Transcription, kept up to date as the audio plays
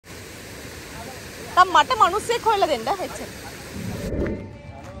තම මට මිනිස්සෙක් හොයලා දෙන්න එච්චර.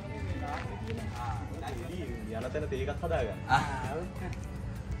 යනතන තේකක් හදාගන්න.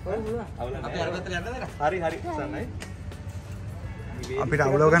 අපි අර පැත්තට යන්න දෙන්න. හරි සන්නයි. අපිට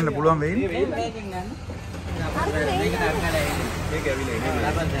අවුලව ගන්න පුළුවන් වෙයි. මේක ඇවිල්ලා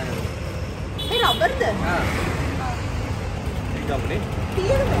ඉන්නේ. මේ රබර්ද? හා. ඒක අපනේ.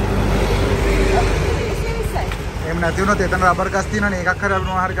 තියෙනවද? එහෙම නැති වුණොත් එතන රබර් ගස් තියෙනවනේ එකක් හරි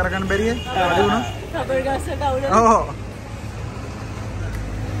අලුනවා හරි කරගන්න බැරිය. වැඩි වුණොත්. රබර් ගස්ට අවුල. ඔව්.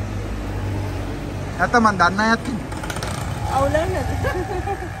 නැත්නම් මන් දන්න අයත් ඉන්නේ. අවුලන්නද?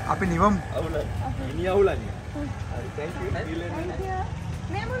 අපි නිවමු. අවුල. ඉනි අවුලන්නේ. හරි thank you.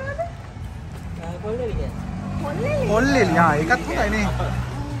 මේ මොනවද? කොල්ලෙලිය. කොල්ලෙලි. ආ ඒකත් හොඳයි නේ.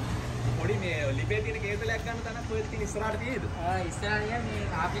 පොඩි මේ ලිපේ තියෙන කේතලයක් ගන්න තැනක් ඔය තියෙන ඉස්සරහට තියෙද? ඉස්සරහින් මේ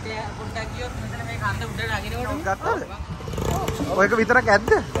අපිට පොඩ්ඩක් ගියොත් මෙතන මේ කන්ද උඩට නගිනකොට ගත්තද? ඔයක විතරක් ඇද්ද?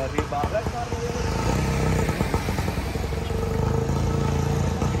 හරි බාරක්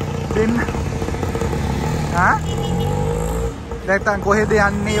දෙන්න. හා? දැන් කොහෙද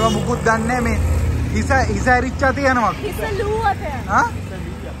යන්නේ? ඒව මුකුත් දන්නේ නැහැ මේ. හිස ඇරිච්චා තියනවා. හිස ලුවට යනවා. හා?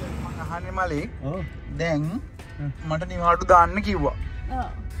 මං අහන්නේ මලේ. ඔව්. දැන් මට නිවාඩු දාන්න කිව්වා. ඔව්.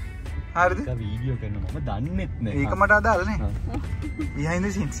 හරිද? ඒක වීඩියෝ කරන මම දන්නෙත් නෑ. ඒක මට අදාළ නේ. behind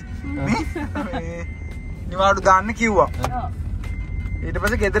the scenes. මේ නිවාඩු දාන්න කිව්වා. ඔව්. ඊට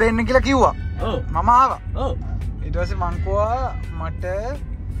පස්සේ ගෙදර එන්න කියලා කිව්වා. ඔව්. මම ආවා. ඔව්. ඊට පස්සේ මං කිව්වා මට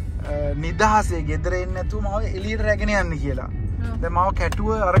නිදහසේ ගෙදර එන්න නැතුව මාව එළියට රැගෙන යන්න කියලා. දැන් මාව කැටුව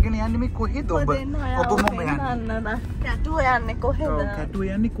අරගෙන යන්නේ මේ කොහෙද ඔබ? ඔබ මොම යන්නේ? කැටුව යන්නේ කොහෙද? ඔව් කැටුව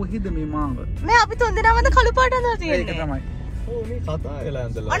යන්නේ කොහෙද මේ මාව? මේ අපි තුන් දෙනාමද කළු පාට අඳලා ඒක තියෙන්නේ. තමයි. ඔව් මේ කතා වෙලා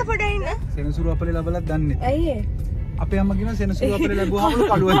ඇඳලා. අර පොඩ ඉන්න. සෙනසුරු අපලේ ලැබලත් දන්නේ. ඇයි ඒ? අපේ අම්මා කියනවා සෙනසුරු අපලේ ලැබුවාම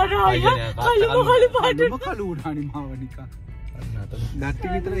කළුව. කළු පාට. ඔබ කළු උඩානි මාව නිකන්. දත්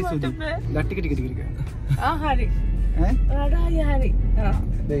ටික විතරයි සුදු. දත් ටික ටික. ආ හරි. ඈ? රඩායි හරි. ආ.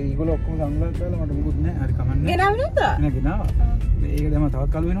 දැන් ඊගොල්ලෝ ඔක්කොම සංගලත් දාලා මට මුකුත් නැහැ. හරි කමන්නේ. ගෙනාවිනද? නෑ ගෙනාවා. මේක දැන් තවත්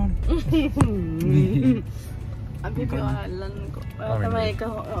කළු වෙනවනේ. අපි ගාලන්නකෝ. තමයි ඒක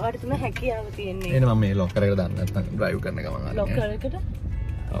ඔයාලට තුන හැකියාව තියෙන්නේ. එන්න මම මේ ලොකර් එකට දාන්න නැත්නම් ඩ්‍රයිව් කරන ගමන් අරගෙන. ලොකර් එකට?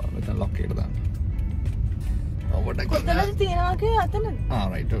 ඔව් මෙතන ලොක් එකට දාන්න. ඔව් පොඩ්ඩක්. කොතනද තියනවා කිය අතනද? ආ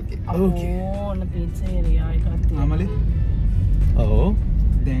රයිට් ඕකේ. ඕන පීට්සා ඒරියා එකක් තියෙනවා. ආමලේ. ඔව්.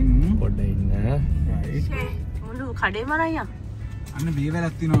 දැන් පොඩ්ඩක් ඉන්න. රයිට්. මුළු කඩේම අරන් අන්න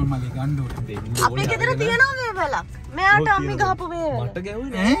වේවැලක් තියෙනවා මලේ ගන්න ඕනේ. අපේ ගෙදර තියෙනවා වේවලක්. මෙයාට අම්මි ගහපු වේවල. මට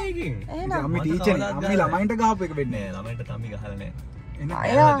ගැහුවේ නෑ ඒකෙන්. එහෙනම් අම්මි ටීචර් නේ. අම්මි ළමයින්ට ගහපු එක වෙන්නේ නෑ ළමයින්ට තම්මි ගහලා නෑ.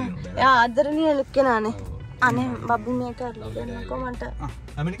 එයා ආදරණීය ලෙක්කනානේ. අනේ බබ්බි මේක අරලන්නකෝ මට.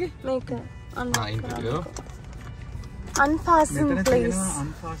 අමිනිකේ? මේක අන්න. Interview. unfasten please.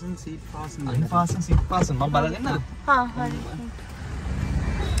 unfasten seat fasten. අන්ෆාසන් සිත් පාසන් මම බලගන්නද? හා හරි.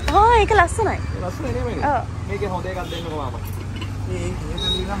 ඒක ලස්සනයි. ලස්සන නේ මේක. ඔව්. මේකේ හොඳ එකක් දෙන්නකෝ මාමා. ඒක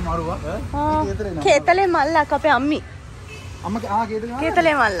නිකන් මරුවා. කේතලේ මල්ලක් අපේ අම්මි. අම්මගේ කේතලේ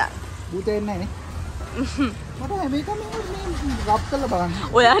කේතලේ මල්ලක්. භූතේ එන්නේ නැහැ නේ. මට මේක මේ රබ් කරලා බලන්න.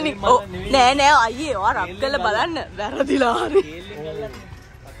 ඔයානේ නෑ අයියේ ඔයා රබ් කරලා බලන්න වැරදිලා හරි. කේල්ලෙන් ගල්ලා.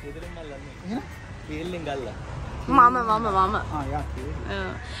 කේදලෙන් මල්ලන්නේ. එහෙනම් කේල්ලෙන් ගල්ලා. මම යා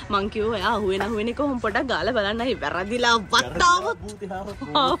මං කිව්වා එයා අහුවෙන කොහොම පොඩක් ගාලා බලන්න හරි වැරදිලා වත්තාවොත්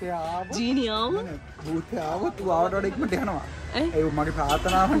ජීනි ආවොත් භූතේ ආවොත් වාවට වඩා ඉක්මනට යනවා. ඒ ඒ මගේ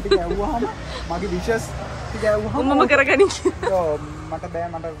ප්‍රාර්ථනාවන් ටික ඇහුවාම මගේ විශස් ටික ඇහුවාම මම කරගනින් ඔව් මට බෑ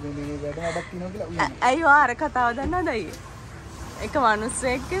මට මේ වැඩක් තියෙනවා කියලා උයන. ඇයි ඔයා අර කතාව දන්නවද අයියේ? එක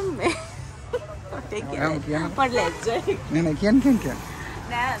මිනිස්සෙක්ගෙන් මේ මට ලැජ්ජයි. නෑ කියන්නේ.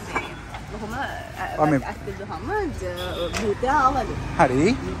 නෑ මේ කොහොම අත්දැකීම භූතය ආවලු. හරි.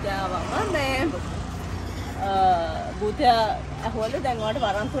 භූතය ආවම මේ භූතය ඇහුවලු දැන් ඔයාලට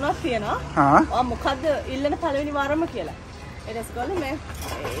වරන් තුනක් තියෙනවා. ඔයා මොකද්ද ඉල්ලන පළවෙනි වරම කියලා. ඊට පස්සේ මේ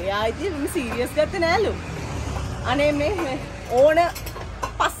එයා ඉතින් මේ සීරියස් ගත්තේ නෑලු. අනේ මේ ඕන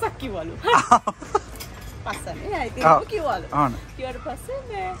පස්සක් කිව්වලු. පස්සනේ ආ ඉතින් කිව්වලු. ඊට පස්සේ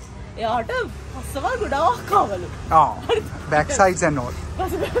මේ එයාට පස්සවල් ගොඩාක් ආවලු. back sides and all.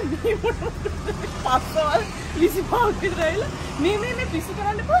 පස්සවල් ලිසිපාක් විතරයිල. මේ පිස්සු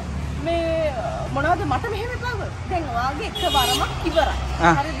කරන්නකෝ. මේ මොනවද මට මෙහෙම එපාව. දැන් ඔයාගේ එක වරමක් ඉවරයි.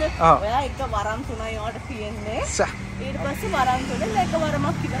 හරිද? ඔයා එක වරම් තුනයි ඔයාට තියෙන්නේ. ඊට පස්සේ වරම් තුනෙන් එක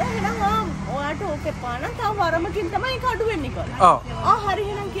වරමක් ඉවරයි. එහෙනම් ඔයාට ඕකේ පාන තව වරමකින් තමයි ඒක අඩු වෙන්නේ කියලා. හරි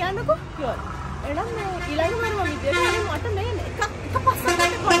එහෙනම් කියන්නකෝ කියලා. එහෙනම් මේ ඊළඟ වරම විදියට මට මේ එක පස්සක්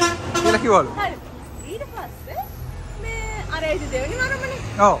ගන්න කොහොමද? කියලා කිව්වලු. හරි. ඊට පස්සේ මේ අර ඒ දෙවෙනි වරමනේ.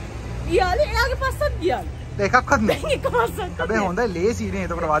 ඔව්. ඊයාලේ එයාගේ පස්සක් ගියාලු. එකක්වත් නැහැ. එක පස්සක්. හැබැයි හොඳයි ලේසි නේ.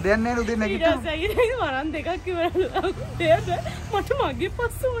 එතකොට වදයක් නැහැ නේ උදේ නැගිටින්න. ඊට පස්සේ වරන් දෙකක් ඉවරලා. මට මගේ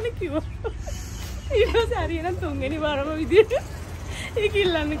පස්ස ඕනේ කිව්වා. ඊට පස්සේ හරියනම් තුන්වෙනි වරම විදියට ඒක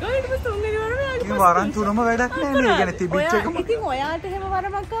ඉල්ලන්නකෝ ඊට පස්සේ තුන්වෙනි වරම යාළුවා ඉතින් වරන් තුනම වැඩක් නෑ නේ. ඒ කියන්නේ තිබිච්ච එකම. ඉතින් ඔයාට එහෙම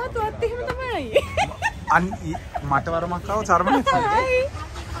වරමක් ආවොත් ඔයත් එහෙම තමයි. මට වරමක් ආව සර්මනේ.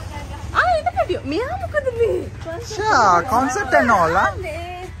 ඒක පැටියෝ. මෙයා මොකද මේ? ෂා concept and all.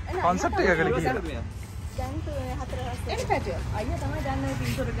 concept එකකට ගියා. දැන් 4 එන්න පැටියෝ. අයියා තමයි දන්නේ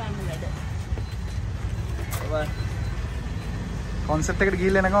පින්තොර ගන්න වැඩ. concept එකට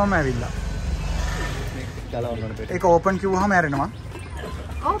ගිහිල්ලා එන ගමම ඇවිල්ලා. ගලවන්න ඕනේ ඒක ඕපන් කිව්වහම ඇරෙනවා.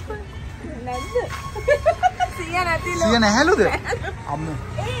 ඕපන් නැද්ද? සිය නැතිලෝ. සිය නැහැලුද? අම්මෝ.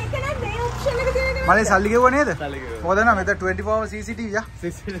 ඒක නෑ මේ ඔප්ෂන් එක තියෙන එක. මලේ සල්ලි ගෙවුවා නේද? සල්ලි ගෙවුවා. මොකද නම් මෙතන 24 hour CCTV යා.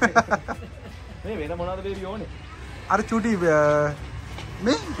 මේ වෙන මොනවද බේබි ඕනේ? අර චූටි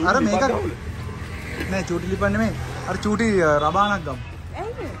මේ අර මේක නෑ චූටි ලිපන්නේ මේ අර චූටි රබානක් ගමු.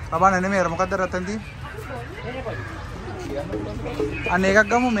 ඇයිද? රබාන නෙමෙයි අර මොකද්ද රතන් තියෙන්නේ? අන්න එකක්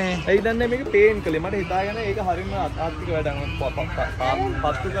ගමු මේ. ඇයි දන්නේ මේක පේන් කළේ මට හිතාගෙන ඒක හරියම ආර්ථික වැඩක්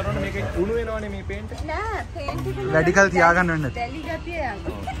පත්තු කරනකොට මේක උණු වෙනවනේ මේ පේන්ට් නෑ පේන්ට් එක වැඩි කල් තියාගන්න වෙන්නේ නැති. දැලි ගතිය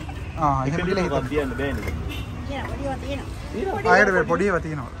යනවා. එහෙම කියලා හිතන්න. තියන්න බෑනේ ආයෙත් වෙ පොඩි ඒවා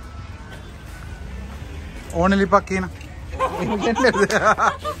තියෙනවා. ඕන ලිපක් කියන.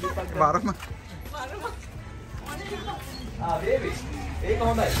 වරම. බේබි ඒක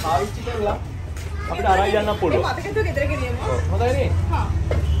හොඳයි පාවිච්චි කරලා අපිට අරන් යන්න පුළුවන්. මතකද ගෙදර ගෙනියමු. හොඳයි නේ. හා.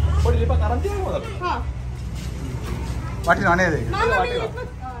 පොඩි ලිපක් අරන් තියමු මොකද? හා. වටිනා නේද ඒක? මාමා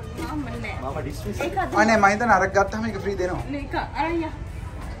නෑ. මාමා ඩිස්මිස්. ඒක අනේ මම හිතන අරක් ගත්තාම ඒක ෆ්‍රී දෙනවා. මේක අරන් යා.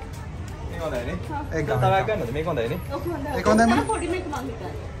 මේක හොඳයි නේ. ඒක තව එකක් ගන්නද? මේක හොඳයි නේ. ඔක හොඳයි. ඒක හොඳයි මම. පොඩි මේක මං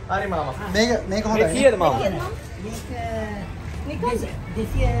හිතන්නේ. හරි මාමා. මේක මේක හොඳයි. කීයද මාමා? මේක 230යි.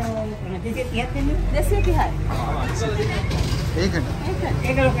 ඒකද?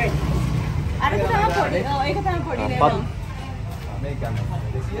 ඒක ලොකයි. අර තමයි පොඩි. ඒක තමයි පොඩි නේ. මේක ගන්න.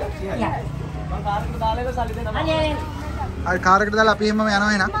 230යි. මම කාර්යකට දාලා ඒක සල්ලි දෙනවා. අර කාර් එකට දාලා අපි එහෙමම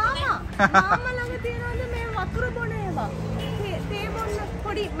යනවා එනවා. මාමා ළඟ තියෙනවද මේ වතුර බොන ඒවා? තේ බොන්න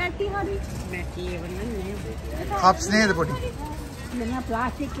පොඩි මැටි හරි. මැටි වුණා කප්ස් නේද පොඩි? නේ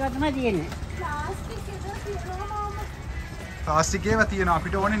ප්ලාස්ටික් ඒවා තමයි තියෙන්නේ ප්ලාස්ටික් එක තියෙනවා මාමා. ප්ලාස්ටික් ඒවා තියෙනවා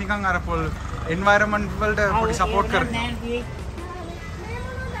අපිට ඕනේ නිකන් අර පොල් එන්වයරන්මන්ට් වලට පොඩි සපෝට් කරන.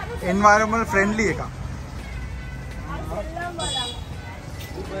 එන්වයරන්මන්ට් ෆ්‍රෙන්ඩ්ලි එකක්.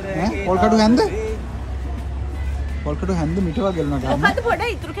 පොල් කඩු හැන්ද? පොල් කඩු හැන්ද මිටවා ගෙලනවා ගන්න. මොකද්ද පොඩ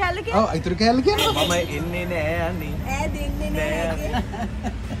ඉතුරු කැල්ල කියන්නේ? ඔව් ඉතුරු කෑල්ල කියනවා. මම එන්නේ නෑ අනේ. ඈ දෙන්නේ නෑ.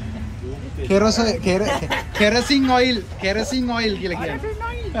 කෙරසින් ඔයිල් කියලා කියන්නේ.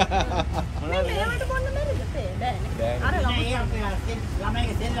 මේවට බොන්න බැරිද තේ? බෑනේ. අර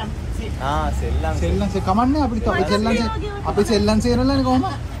ළමයිගේ සෙල්ලම් සෙල්ලම් සෙල්ලම් කමන්නේ අපිට අපි සෙල්ලම් සේරලානේ කොහොම?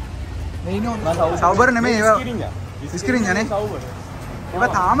 නෙයිනෝ. සවබර් නෙමෙයි ඒවා. ස්ක්‍රීන් යනේ.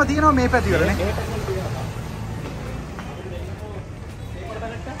 ඒවා තාම තියෙනවා මේ පැති වල නේ.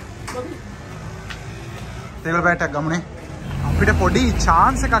 තේවල බෑටක් ගමුනේ. අපිට පොඩි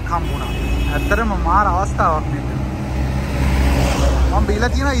chance එකක් හම්බුණා. ඇත්තටම මාර අවස්ථාවක් මේක. මම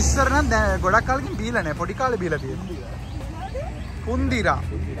බීලා තියෙනවා ඉස්සර නම් දැන් ගොඩක් කාලෙකින් බීලා නැහැ. පොඩි කාලේ බීලා තියෙනවා. පුන්දිරා.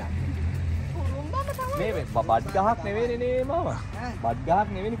 මේ බඩ් ගහක් නෙවෙයිනේ නේ මාමා. බඩ් ගහක්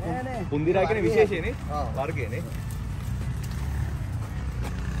නෙවෙයිනේ පුන්දිරා කියන විශේෂයනේ. වර්ගයනේ.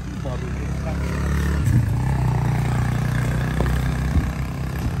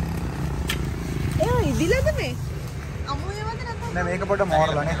 ඒ ඉදිලද මේ? අමු ඒවද නැත්නම් නෑ මේක පොඩ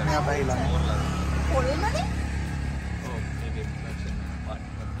මෝරලා නේ. මෙයා බැහිලා නේ. පොල්මනේ?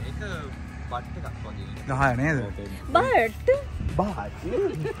 ඒක බඩ් එකක් වගේ. ගහය නේද? බට්.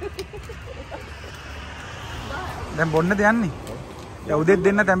 දැන් බොන්න දෙයන්නේ. දැන් උදේත්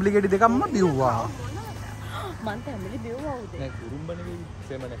දෙන්න තැඹිලි ගෙඩි දෙකක්ම බිව්වා. මං තැඹිලි බිව්වා උදේ. නෑ කුරුම්බනේ වෙයි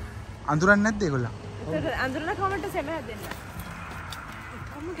සෙමනේ. අඳුරන්නේ නැද්ද ඒගොල්ලෝ? අඳුරලා කමෙන්ට් සෙම හැදෙන්න.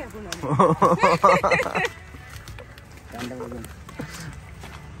 කොහොම කැපුණා.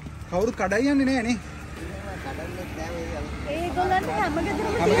 කවුරු කඩයි යන්නේ නෑ නේ. ඒගොල්ලන්ට හැම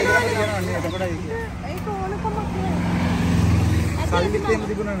ගෙදරම තියෙනවා. ඒක ඕන කමක් නෑ. සල්ලිත් එහෙම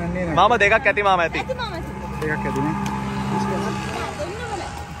තිබුණා නන්නේ නෑ. මාමා දෙකක් ඇති මාමා ඇති. ඇති මාමා ඇති. දෙකක් ඇදුනේ.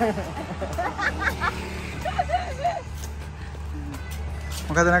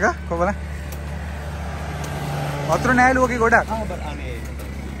 මොකද නග කොබල? වතුර නෑලු ඔකේ ගොඩක්. අනේ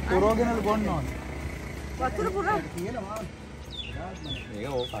පුරෝගෙනලු බොන්න ඕනේ. වතුර පුරා. මේක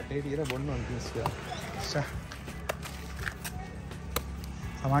ඕක කටේ තියලා බොන්න ඕන කිස්සා.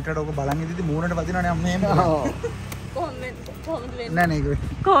 සමහරට ඔක බලන් ඉඳිදි මූණට වදිනවනේ අම්මේ එහෙම. කොහොමද වෙන්නේ? නෑ නේ ඒක.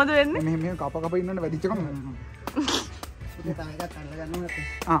 කොහොමද වෙන්නේ? මෙහෙම කප ඉන්නවනේ වැඩිච්ච කම.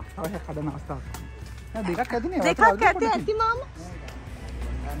 ඔය කඩන අවස්ථාවක්. නෑ දෙකක් ඇදිනේ. දෙකක් ඇති මාමා.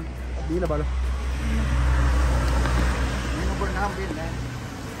 දීලා බලමු.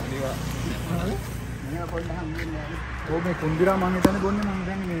 මේ කුන්දිරා මං හිතන්නේ බොන්නේ මං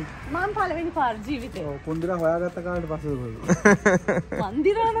හිතන්නේ මේ මම පළවෙනි පාර ජීවිතේ. ඔව් කුන්දිරා හොයාගත්ත කාලේ පස්සේ කොහෙද?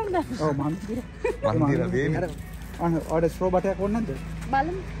 මන්දිරා නේද? ඔව් මන්දිරා වේමි. අන්න ඔය ස්ට්‍රෝ බටයක් ඕන නැද්ද?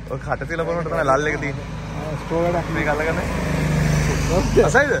 බලමු. ඔය කට තියලා බලනකොට තමයි ලල් එක තියෙන්නේ. ස්ට්‍රෝ එකක් මේක අල්ලගන්න.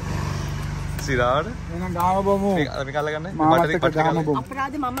 අසයිද? සිරාට. එහෙනම් ගාම බොමු. මේක අල්ලගන්න. මාවත් ගාම බොමු.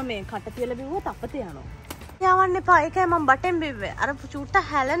 අපරාධේ මම මේ කට තියලා බිව්වොත් අපතේ යනවා. යවන්න එපා. ඒකයි මම බටෙන් බිව්වේ. අර චූට්ට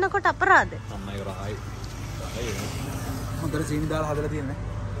හැලෙනකොට අපරාධේ. අම්මයි කරායි. හොඳට සීනි දාලා හදලා තියෙන්නේ.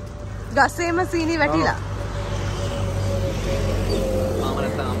 ගසේම සීනි වැටිලා. මාම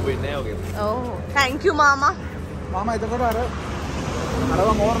නැත්තම් හම්බ වෙන්නේ නැහැ ඔගේ. ඔව්. thank you මාමා. මාමා එතකොට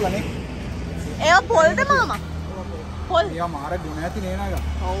අරව මෝරලා නේ. ඒවා පොල්ද මාමා? පොල්. යා මාර ගුණ ඇති නේ නේද?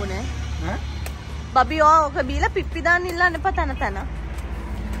 ඔව් නේ. ඈ? බබි ඔක බීලා පිප්පි දාන්න ඉල්ලන්න එපා තන තන.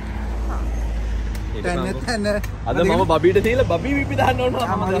 තැන්න අද මම බබීට තියලා බබී විපි දාන්න ඕන මම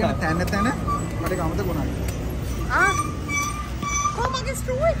තැන්න තැන්න මට ගමත ගුණයි. කොහමද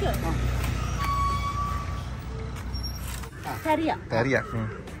ස්ට්‍රෝ එක? තැරියා. තැරියක්.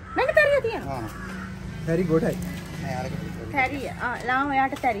 මම තැරියා තියනවා. හරි ගොඩයි. තැරියා. ලා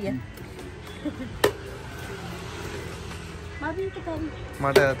ඔයාට තැරියා. බබීට තැරියා.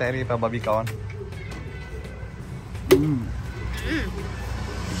 මට තැරිය පා බබී කවන්න.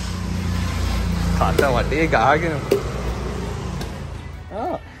 කාට වටේ ගාගෙන.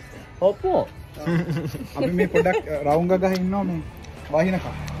 ඔප්පෝ. අපි මේ පොඩක් රවුම් ගහ ඉන්නවා මේ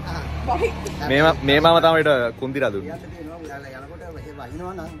වහිනකම්. මේ මම තමයි කුන්දිරා දුන්නේ.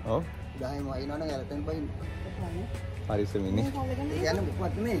 ඔව්. පරිස්සමින්නේ.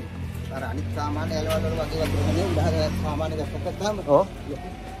 ඔව්.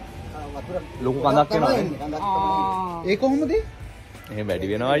 ලොකු කඳක් එනවා. ඒ කොහොමද? එහෙම වැඩි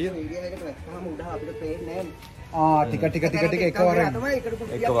වෙනවා අයියෝ. ටික එකවරෙන්.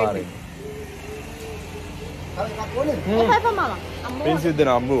 එකවරෙන්. ඔපපා මාමා. පින්සිද්ද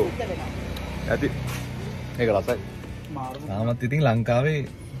නම්බෝ. ඇති. ඒක රසයි. තාමත් ඉතින් ලංකාවේ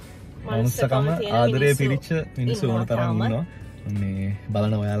මනුස්සකම ආදරේ පිරිච්ච මිනිස්සු ඕන තරම් ඉන්නවා. මේ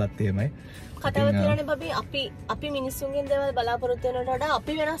බලන ඔයාලත් එහෙමයි. කතාව තියෙනනේ බබි අපි මිනිස්සුන්ගෙන් දේවල් බලාපොරොත්තු වෙනවට වඩා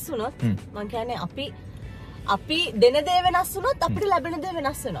අපි වෙනස් වුණොත් මං කියන්නේ අපි දෙන දේ වෙනස් වුණොත් අපිට ලැබෙන දේ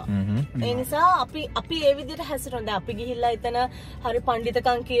වෙනස් වෙනවා. ඒ නිසා අපි ඒ විදිහට හැසිරෙනවා. දැන් අපි ගිහිල්ලා එතන හරි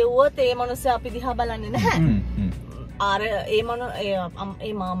පඬිතකම් කියෙව්වොත් ඒ මිනිස්සු අපි දිහා බලන්නේ නැහැ. අර ඒ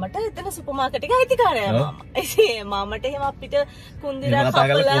මාමට එතන සුපර් මාකට් එකේ අයිතිකාරයා මාමා. ඒ මාමට එහෙම අපිට කුන්දිරා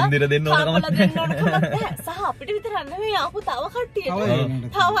කපලා කුන්දිර දෙන්න ඕන කමක් නැහැ. සහ අපිට විතරක් නෙවෙයි ආපු තව කට්ටියට.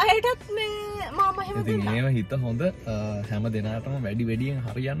 තව අයටත් මේ මාමා එහෙම ඉතින් මේව හිත හොඳ හැම දෙනාටම වැඩියෙන්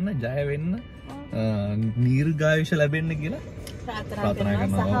හරියන්න ජය වෙන්න දීර්ඝායුෂ ලැබෙන්න කියලා ප්‍රාර්ථනා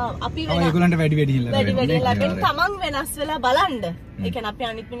කරනවා. අපි ඒගොල්ලන්ට වැඩියෙන් ලැබෙන්න තමන් වෙනස් වෙලා බලන්න. ඒ කියන්නේ අපි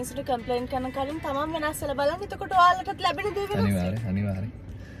අනිත් මිනිස්සුන්ට කම්ප්ලේන්ට් කරන කලින් තමන් වෙනස් වෙලා බලන්න. එතකොට ඔයාලටත් ලැබෙන දේ වෙනස් වෙනවා. අනිවාර්යයෙන්.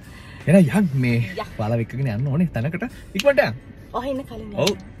 එහෙනම් යන් මේ පාලා වෙක්කගෙන යන්න ඕනේ තැනකට ඉක්මනට යන්. ඔය ඉන්න කලින්.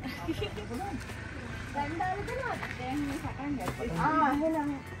 ඔව්. දැන් දාලා දෙනවා. දැන් මේ සටන් දැක්කා. එහෙනම්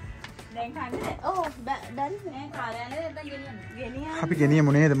දැන් කන්නේ. ඔව් දැන් මේ කාර්යාලේ දැන් ගෙනියන්න. අපි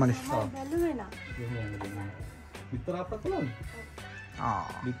ගෙනියමු නේද මලිස්? බැලුවේ නා. විතරාප්ප කොහොමද?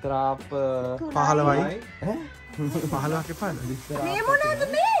 විතරාප් 15යි. 15ක් එපාද? මේ මොනවද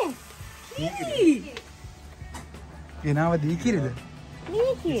මේ? කීරි. ගෙනාව දී කිරිද?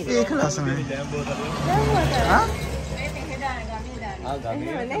 මේ කීරි. ඒක ලස්සනයි. ආ?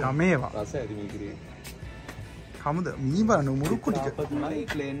 ගමේ ඒවා. රස ඇති මේ කිරේ. කමුද? මී බලන්න මුරුක්කු ටික. තමයි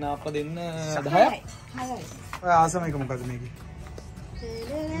ප්ලේන් ආප්ප දෙන්න 10ක්. 6යි. ඔය ආසම එක මොකද මේකේ?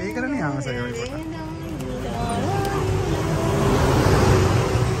 මේකනේ ආසය ඔය කොට.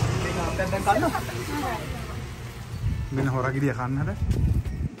 දැන් කන්න. මෙන්න හොරගිරිය කන්නට.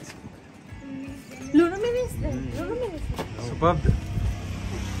 ලුණු මිරිස්. සුපර්බ්.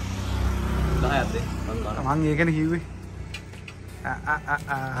 10ක් දෙන්න. මං ඒකනේ කිව්වේ.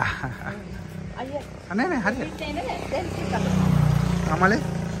 අයියා. නෑ හරියට. අමලේ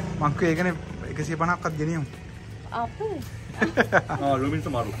මං කිව්වේ ඒකනේ 150ක්වත් ගෙනියමු. අපේ. ලුමින්ස්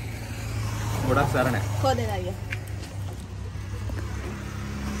මාරු. ගොඩක් සැර නෑ. කොහෙද අයියා?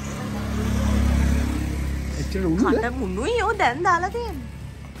 එච්චර උණුද? කඩ මුණුයි යෝ දැන් දාලා තියෙන්නේ.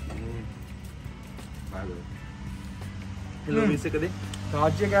 ලුමින්ස් එකද?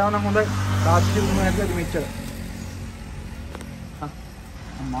 රාජ්‍ය ගෑවනම් හොඳයි. රාජ්‍ය උණු හැදුවද මෙච්චර.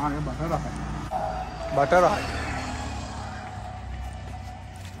 අම්මාගේ බටර් රහයි. බටර් රහයි.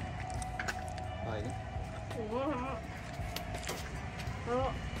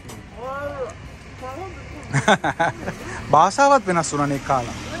 භාෂාවත් වෙනස් වුණානේ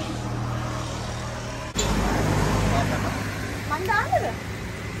කාලා. මන් දාන්නද?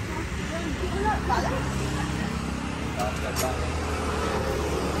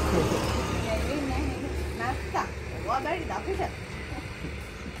 නැත්තා. ඔයා බැරිද අපිට?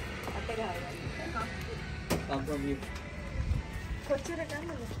 අත ගහගන්න. කොච්චර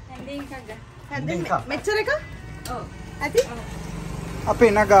ගන්නද? හැන්දෙන් එකක් ගන්න. හැන්දෙන් මෙච්චර එක? ඔව්. ඇති?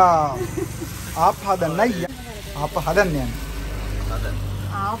 අපේ නගා ආප් හදන්නයි. ආප් හදන්න යන්නේ.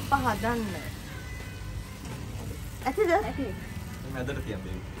 ආප්ප හදන්න. ඇතිද? ඇති. මැදට තියන්න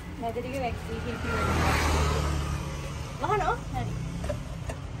බේබි. මැද ටික වැක්සී කිව්වා. වහනෝ? හරි.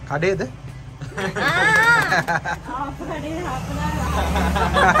 කඩේද? ආප්ප කඩේ හපලා.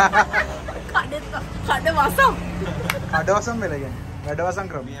 කඩ වසම්. කඩවසම් වෙලා කියන්නේ. වැඩවසම්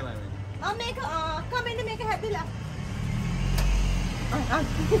ක්‍රම. මෙහෙමයි. මම මේක අක්කා මෙන්න මේක හැදිලා.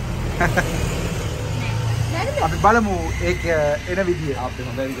 අපි බලමු ඒක එන විදිය. ආප්පේ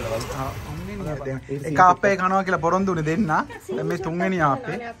හොඳයි කියලා බලමු. එක ආප්පේ කනවා කියලා පොරොන්දුනේ දෙන්න. දැන් මේ තුන්වෙනි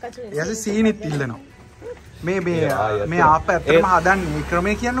ආප්පේ. ඊයස සීනිත් ඉල්ලනවා. මේ ආප්ප ඇත්තටම හදන්නේ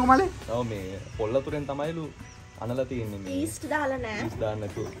ක්‍රමය කියන්නකෝ මලේ. ඔව් මේ පොල් වතුරෙන් තමයිලු අනලා තියෙන්නේ මේ. ඊස්ට් දාලා නෑ. ඊස්ට් දාන්න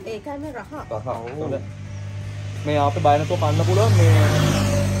නැතුව. ඒකයි මේ රහ. හොඳ. මේ ආප්පේ බය නැතුව කන්න පුළුවන් මේ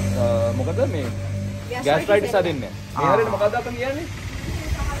මොකද මේ ගෑස්ට්‍රයිටිස් හදින්නේ. මේ හරියට මොකක්ද අපන් කියන්නේ?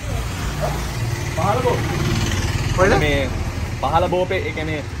 පහළ බෝ. කොහෙද? මේ පහළ බෝපේ ඒ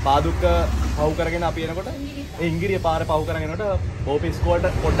කියන්නේ පාදුක්ක පව් කරගෙන අපි එනකොට ඒ ඉංගිරිය පාරේ පව් කරගෙන එනකොට බෝපේ ස්කෝල්ට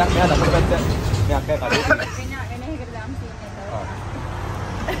පොඩ්ඩක් මෙහා දකුණු පැත්ත මේ අක්කයි කඩේ.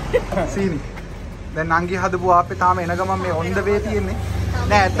 සීනි. දැන් නංගි හදපු ආප්පේ තාම එන ගමන් මේ ඔන් ද වේ තියෙන්නේ.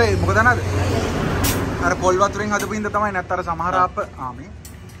 නෑ ඇත්ත මොකද නේද? අර පොල් වතුරෙන් හදපු හින්දා තමයි නැත්තර සමහර ආප්ප මේ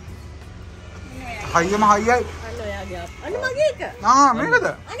හයියම හයියයි. අන්න ඔයාගේ ආප්ප. අන්න මගේ එක. මේකද?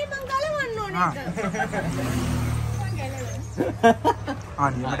 අනේ මං ගලවන්න ඕනේ ඒක.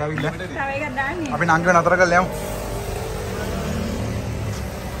 නියමට ඇවිල්ලා. තව එකක් දාන්නේ. අපි නංගව නතර කරලා යමු.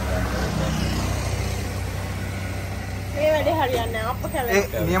 මේ වැඩේ හරියන්නේ නැහැ අප්ප කැලේ. ඒ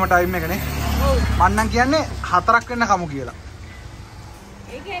නියම ටයිම් එකනේ. ඔව්. මං නම් කියන්නේ 4ක් වෙන්න කමු කියලා.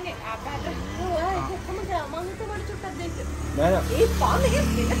 ඒ කියන්නේ අපහට ඔයා එකම මම හිතුවට චුට්ටක් දෙන්න. නෑ ඒ පානේ වෙන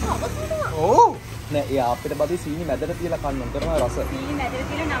කවතුනවා. ඕ නෑ ඒ ආප්පේට බදී සීනි මැදට තියලා කන්න ඕන. කරනවා රස. සීනි මැදට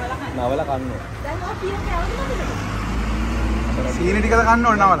තියලා නවලා කන්න. නවලා කන්න ඕන. දැන් ඔයා කියන කෑවද? සීනි ටිකද කන්න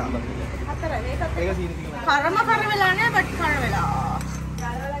ඕන නවලා. හතර මේකත් ඒක සීනි ටික. කරම කර වෙලා නෑ බට් කර වෙලා.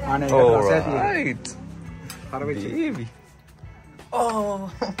 අනේ ඒක රසය තියෙනවා. right. කර වෙච්ච. baby. Oh.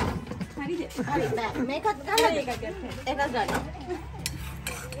 හරිද? හරි බෑ. මේකත් ගන්න එකක් ගන්න. එකක් ගන්න.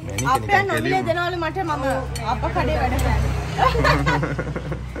 මැනික අපේ නිකන් නොමිලේ දෙනවලු මට මම අප්ප කඩේ වැඩ කරන්නේ.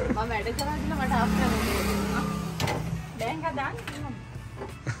 මම වැඩ කරා කියලා මට අප්ප නොමිලේ දුන්නා. දැන් ගදාන්න මම.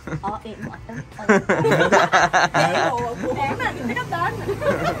 ඒ මට. ඒක දාන්න.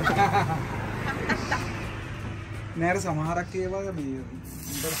 නෑර සමහරක් ඒවා මේ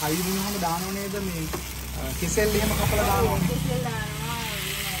හයි වුණාම දානව නේද මේ කෙසෙල් එහෙම කපලා දානවා. කෙසෙල් දානවා.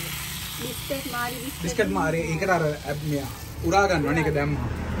 බිස්කට් මාරි ඒකට අර මේ උරා ගන්නවනේ ඒක දැම්මා.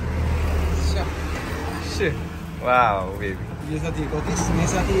 shit. Wow, baby. ये साथी कोकिस මේ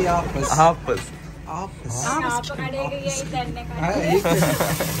साथी ආපස්. ආපස්. ආපස්. ආප්ප කඩේ ගියයි දැන් එක.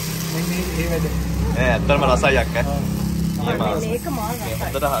 මේ වැඩ. ඇත්තටම රසයි අක්ක. මේක මාල් මේ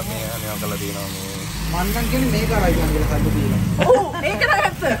හොඳට මේ කරලා තියෙනවා මේ. මං නම් කියන්නේ මේක අරයි ගන්න කියලා සල්ලි දීලා. ඔව් මේක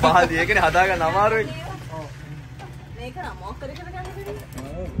නගත්ත. පහදි ඒකනේ හදාගන්න අමාරුයි. ඔව්. මේක රමෝක් කර කර ගන්න බැරි.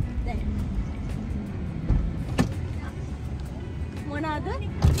 ඔව්. දැන්. මොනවාද?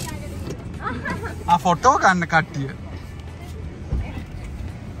 ෆොටෝ ගන්න කට්ටිය.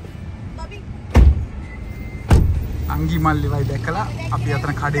 අංගි මල්ලි වයි දැකලා අපි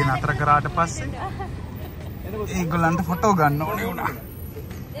අතන කඩේ නතර කරාට පස්සේ ඒගොල්ලන්ට ෆොටෝ ගන්න ඕනේ වුණා.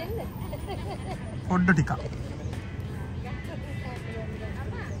 පොඩ්ඩ ටිකක්.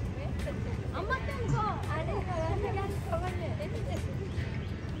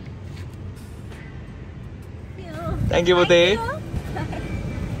 Thank you පුතේ.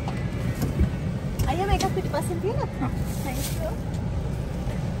 අයියා මේක පිටිපස්සෙන් තියෙනවා. Thank you.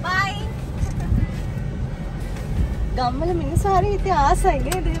 Bye. ගම්වල මිනිස්සු හරි ඉතින් ආසයි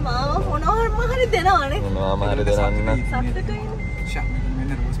නේද? මාව මොනවම හරි දෙනවනේ. මොනවාම හරි දෙනන්න. සතුටුයිනේ.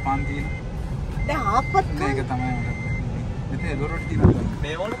 මෙන්න රෝස් පාන් තියෙන. දැන් ආපත් මේක තමයි මට. මෙතන එළවලුට තියෙනවා.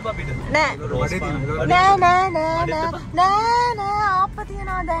 මේ වුණත් අපිට. නෑ. රෝස් පාන්. නෑ ආප්ප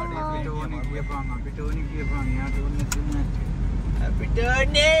තියනවා දැන්. අපිට ඕනේ කියපන් යාට ඕනේ තුනේ. අපිට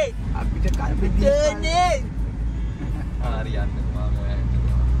ඕනේ. අපිට ඕනේ. හරියන්නේ මම ඔයා.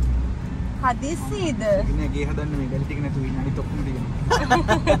 හදිස්සියද? ඉන්නේ ගේ හදන්න මේ බැලි ටික නැතුව ඉන්න අනිත් ඔක්කොම තියෙනවා.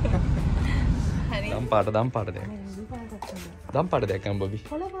 හරි. දම් පාට දෙයක්. දම් පාට දෙයක් ගම් බබි.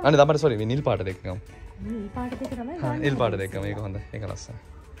 අනේ දම් පාට sorry නිල් පාට දෙයක් ගම්. මේ පාට දෙක තමයි හා එල් පාට දෙක මේක හොඳ ඒක ලස්සන.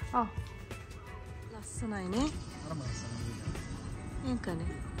 ආ ලස්සනයිනේ. ඒකනේ.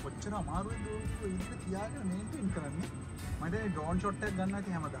 කොච්චර අමාරුද ඉන්න තියාගෙන මේන්ටේන් කරන්නේ. මට ඩ්‍රෝන් ෂොට් එකක් ගන්න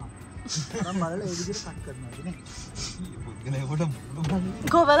ඇති හැමදාම. මම බලලා ඒ විදිහට කට් කරනවා නේ. පුද්ගලයාට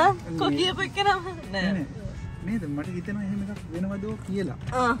කො බලන්න කො කියපු එක නම නෑ නේද මට හිතෙනවා එහෙම එකක් වෙනවද කියලා.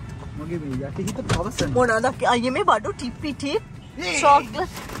 මගේ මේ යටි හිත පවසන. මොනවාද අයියේ මේ බඩු ටිප්පි ටිප්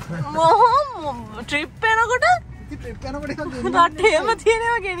චොක්ලට් මොහොම ට්‍රිප් එනකොට ඉතින් ට්‍රිප් යනකොට එකක් දෙන්න. රටේම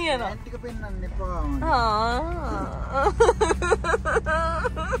තියෙනවා ගෙනියනවා. ටික පෙන්නන්න එපා.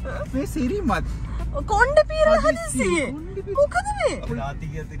 මේ සිරිමත් කොණ්ඩ පීරලා හදිස්සියේ. මොකද මේ?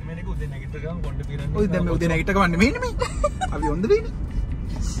 රාත්‍රී ගිය තිරමේනක උදේ නැගිට ගමන් කොණ්ඩ පීරන්නේ. ඔය දැන් මේ උදේ නැගිට ගමන් නෙමෙයි නේ. අපි හොඳ වෙන්නේ.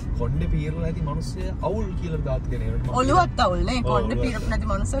 කොණ්ඩ පීරලා ඇති මිනිස්සු අවුල් කියලා දාත් කියන ඒකට මම ඔළුවත් අවුල් නේ. කොණ්ඩ පීරපු නැති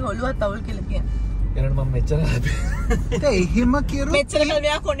මනුස්සයෙක් ඔළුවත් අවුල් කියලා කියන්නේ. එනනම් මම මෙච්චර ඒ එහෙම කරොත් මෙච්චර කල්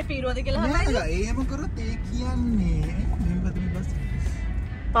මෙයා කොණ්ඩ පීරුවද කියලා අහන්නේ. නෑ එහෙම කරොත් ඒ කියන්නේ මේ බද මේ බස්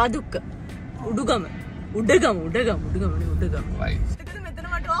පාදුක්ක උඩුගම උඩගම right එතන මෙතන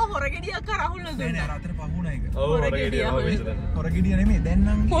මට හොරගෙඩියක් කරහුල්ලා නෑ දුන්නා. නෑ අතර පහුණා ඒක. හොරගෙඩිය හොරගෙඩිය නෙමෙයි දැන්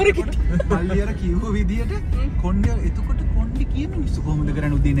නම් මල්ලි අර කිව්ව විදියට කොණ්ඩේ එතකොට කොණ්ඩේ කියන මිනිස්සු කොහොමද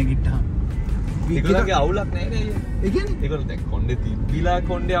කරන්නේ උදේ නැගිට්ටාම. ඒගොල්ලන්ගේ අවුලක් නැහැ නේ අයියේ. ඒ කියන්නේ ඒගොල්ලෝ දැන් කොණ්ඩේ තිබ්බිලා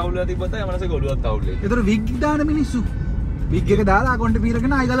කොණ්ඩේ අවුලලා තිබ්බත ඒ මනසේ ගොළුවත් අවුල් වෙයි. ඒතර විග් දාන මිනිස්සු විග් එක දාලා කොණ්ඩේ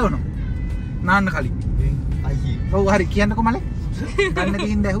පීරගෙන ආයි ගලවනවා. නාන්න කලින්. අයියේ. ඔව් හරි කියන්නකෝ මලේ. ගන්න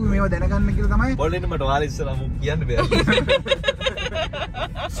තින් දැහුවේ මේව දැනගන්න කියලා තමයි. පොල්ලෙන්න මට ඔයාලා ඉස්සලා මම කියන්න බෑ.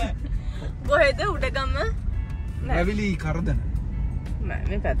 කොහෙද උඩගම? ඇවිලි කරදන. නෑ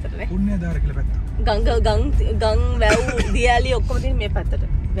මේ පැත්තටනේ. පුණ්‍යදාර කියලා පැත්ත. ගං වැව් දියාලි ඔක්කොම තියෙන මේ පැත්තට.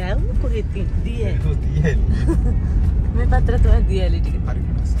 වැව් කොහෙද තියෙන්නේ? දියාලි. මේ පැත්තට තමයි දියාලි ටික. හරි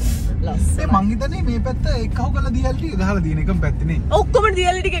ලස්සනයි. මං හිතන්නේ මේ පැත්ත එක්කව කරලා දියාලි ටික ගහලා තියෙන එකම පැත්තනේ. ඔක්කොම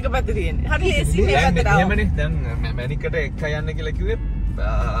දියාලි ටික එක පැත්තේ තියෙන්නේ. හරි ඒසි මේ පැත්තට ආවා. එහෙමනේ දැන් මැනිකට එක යන්න කියලා කිව්වේ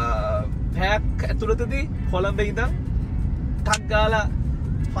පැයක් ඇතුළතදී කොළඹ ඉඳන් ටක් ගාලා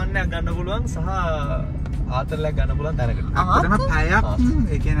ෆන්නයක් ගන්න පුළුවන් සහ ආතරලයක් ගන්න පුළුවන් තැනකට. ඇත්තටම පැයක්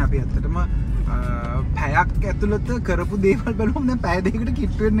ඒ කියන්නේ අපි ඇත්තටම පැයක් ඇතුළත කරපු දේවල් බලුවම දැන් පැය දෙකකට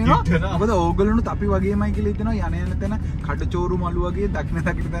කිට්ටු වෙනවා. මොකද ඕගොල්ලෝනුත් අපි වගේමයි කියලා හිතනවා යන තැන කඩචෝරු මලු වගේ දකින්න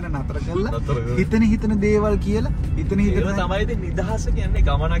තැන නතර කරලා හිතන දේවල් කියලා හිතන ඒක තමයි ඉතින් නිදහස කියන්නේ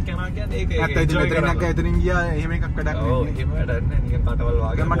ගමනක් යනවා කියන්නේ ඒක ඇත්තටම මෙතනින් එතනින් ගියා එහෙම එකක් වැඩක් ඔව් එහෙම වැඩක් නෑ නිකන් කටවල්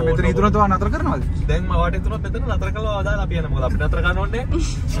වාගේ මට මෙතන හිතුණා තව නතර කරනවද දැන් මම වාට හිතුණා මෙතන නතර කළා ආදාලා අපි යන මොකද අපි නතර කරන්න ඕනේ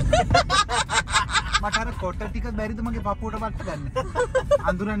මට අර කොට ටික බැරිද මගේ පපුවට වට ගන්න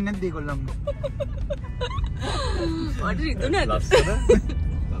අඳුරන්නේ නැද්ද ඒගොල්ලන්ම වඩ රිදුනද ලස්සන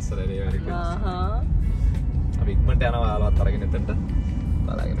නේ වැඩි ආහා අපි ඉක්මනට යනවා ආලවත් අරගෙන එතනට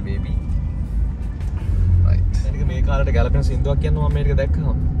බලාගෙන බේබි රයිට් එනික මේ කාලේට ගැලපෙන සින්දුවක් කියනවා මම මේක දැක්කම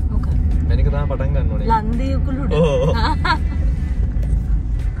මොකක්ද මේක තමයි පටන් ගන්න ඕනේ ලන්දේ උකුළුඩ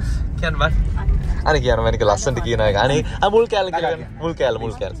කියන්න බෑ අනේ කියන්න මේක ලස්සනට කියන එක අනේ මුල් කෑල්ල කියලා මුල් කෑල්ල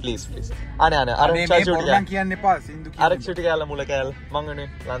ප්ලීස් අනේ අර චාචුටි කියන්න එපා සින්දු කියන්න අර චුටි කෑල්ල මුල කෑල්ල මං අනේ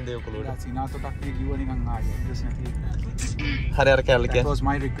ලන්දේ උකුළුඩ සිනාතොටක් කිව්ව නිකන් ආයේ ඉන්ට්‍රස් නැති හරි අර කෑල්ල that කියන්න was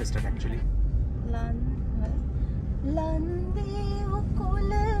my request actually ලන්දේ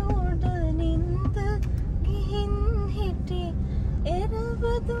උකුළුඩ නින්ද ගිහින් හිටි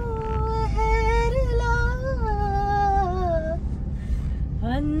එරබදු හැරලා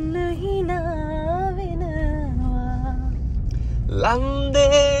අන්න හිනා වෙනවා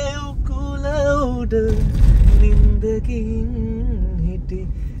ලන්දේ උකුල උඩ නින්දකින් හිටි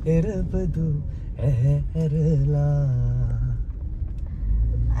එරබදු ඇහැරලා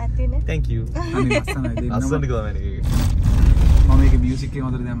ඇතිනේ thank you අනේ ලස්සනයි දෙන්නම ලස්සනට කිව්වා මේක මම මේකේ මියුසික් එක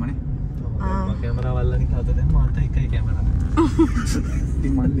හොඳට දැම්මනේ මම කැමරාව අල්ලන්නේ කවද දැන් මාත් එකයි කැමරාව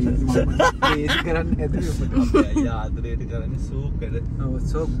ඉතින් මම ඒස් කරන්න හැදුවේ ඔබට අපේ අයියා ආදරයට කරන්නේ සූකද ඔව්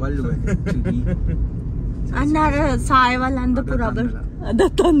සෝක් බල්ලු අන්න අර සායවල් අඳපු රබර්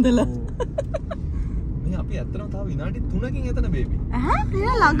අදත් අඳලා මේ අපි ඇත්තටම තව විනාඩි 3කින් එතන බේබි ඈ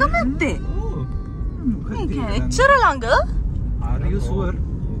නෑ ළඟ මැත්තේ මේක එච්චර ළඟ are you sure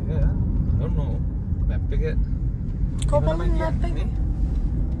yeah I don't know map එක කොහොමද map එක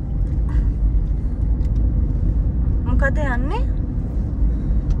මොකද යන්නේ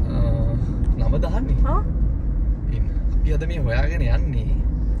නම දාන්නේ ඔව් ඉන්න අපි අද මේ හොයාගෙන යන්නේ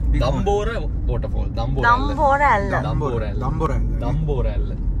දම්බෝර වෝටර්ෆෝල් දම්බෝර ඇල්ල දම්බෝර ඇල්ල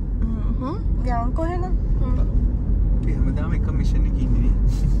යන් කොහෙන අපි හැමදාම එක මිෂන් එකේ ඉන්නේ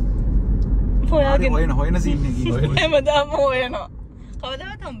හොයාගෙන හොයන සීන් එකේ ඉන්නේ හැමදාම හොයනවා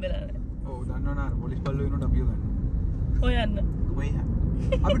කවදාවත් හම්බෙලා නැහැ ඔව් දන්නවනේ අර පොලිස් පල්ලෝ වෙනකොට අපි ගන්න හොයන්න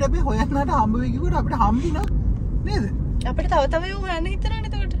අපිට අපි හොයන්නට හම්බ වෙයි කිව්වට අපිට හම්බුණා නේද අපිට තව තව හොයන්න හිතනනේ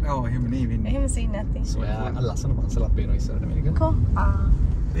එතකොට ඔව් එහෙම එහෙම නේ වෙන්නේ. එහෙම සීන් නැති. සොයා ලස්සන පන්සලක් පේනවා ඉස්සරහට මේක. කො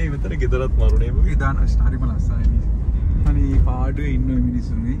ඒ විතර ගෙදරත් මරුනේ මොකද? ඉදාන හරිම ලස්සනයි. අනේ පාඩුවේ ඉන්න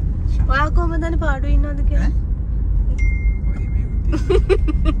මිනිස්සුනේ. ඔයා කොහමද දන්නේ පාඩුවේ ඉන්නවද කියලා? ඔය මේ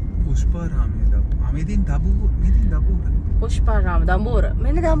පුෂ්පාරාමයේ දබු. මෙදින් දබු. පුෂ්පාරාම දඹුවර.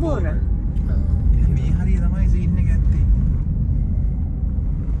 මෙන්න දඹුවර. මේ හරිය තමයි සීන් එක ඇත්තේ.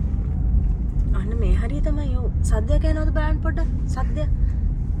 අන්න මේ හරිය තමයි යෝ. සද්දයක් එනවද බලන්න පොඩ්ඩක්. සද්දයක්.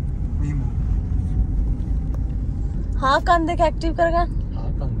 මෙහෙම. හාකන් දෙක ඇක්ටිව් කරගන්න.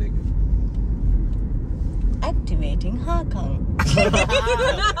 ආකන් දෙක. Activating හාකන්.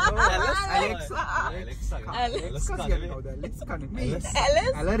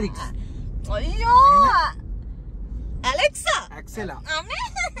 ඇලරික්ස්. අයියෝ. ඇලෙක්සා. ඇක්සෙලා.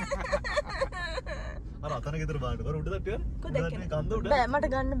 අර අතන ගෙදර බලන්න. අර උඩ තට්ටිය. කොහෙද කන්ද උඩ. බෑ මට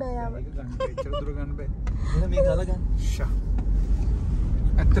ගන්න බෑ යාව. එච්චර දුර ගන්න බෑ. මෙන්න මේ ගල ගන්න. ෂා.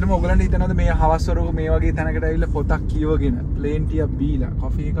 ඇත්තටම ඔයගලන්ට හිතනවද මේ හවස්වරු මේ වගේ තැනකට ඇවිල්ලා පොතක් කියවගෙන ප්ලේන් ටියක් බීලා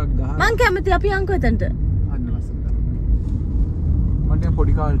කොෆි එකක් ගහලා මං කැමති අපි යන්කෝ එතනට. අන්න ලස්සනට. මට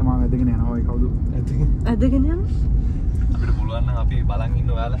පොඩි කාලේට මාව ඇදගෙන යනවා ඔය කවුද? ඇදගෙන යන්න. අපිට පුළුවන් නම් අපි බලන් ඉන්න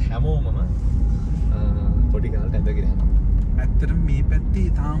ඔයාලා හැමෝමම පොඩි කාලේට ඇදගෙන යනවා. ඇත්තටම මේ පැත්තේ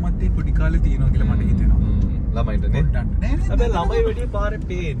තාමත් ඒ පොඩි කාලේ තියෙනවා කියලා මට හිතෙනවා. ළමයිට නේ. හැබැයි ළමයි වැඩි පාරේ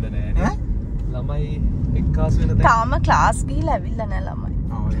පේන්නේ නැහැ නේ. ළමයි එක්කාසු වෙන තැන. තාම ක්ලාස් ගිහිල්ලා ඇවිල්ලා නැහැ ළමයි.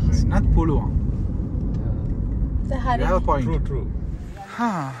 ආ නත් පුළුවන්. හරි. true.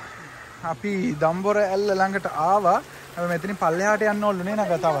 අපි දම්බොර ඇල්ල ළඟට ආවා. අපි මෙතනින් පල්ලෙහාට යන්න ඕන නේ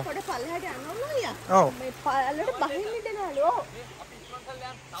නේද තව. පොඩ පල්ලෙහාට යන්න ඕන අයියා. ඔව්. මේ පල්ලෙට බහින්න දෙනවලු.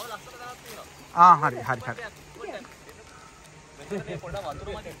 හරි.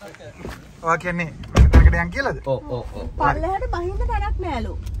 ඔයා කියන්නේ මෙතනකට යන් කියලාද? ඔව්. පල්ලෙහාට බහින්න තැනක්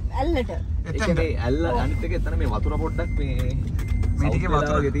නෑලු. ඇල්ලට. ඒ කියන්නේ ඇල්ල අනිත් එක එතන මේ වතුර පොඩ්ඩක් මේ ටිකේ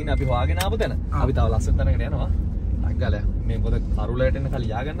වතුර වගේ තියෙන අපි හොයාගෙන ආපු තැන. අපි තව ලස්සන තැනකට යනවා. අග්ගල මේ මොකද කරුලයට එන්න කලින්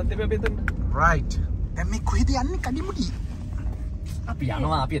යාගන්නත් එපා අපි එතන. රයිට්. දැන් මේ කොහෙද යන්නේ කඩිමුඩි? අපි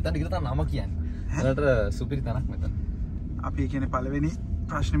යනවා අපි එතන කියලා තමයි නම කියන්නේ. එතනට සුපිරි තැනක් මෙතන. අපි කියන්නේ පළවෙනි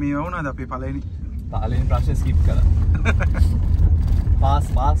ප්‍රශ්නේ මේ වුණාද අපි පළවෙනි ප්‍රශ්නේ ස්කිප් කළා.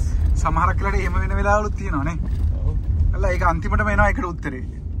 පාස්. සමහරක් වෙලාවට එහෙම වෙන වෙලාවලුත් තියෙනවා නේ. ඔව්. අල්ලා ඒක අන්තිමටම එනවා ඒකට උත්තරේ.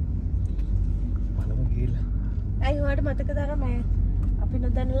 බලමු ගිහලා. අයි ඔයාලට මතකද අර මම අපි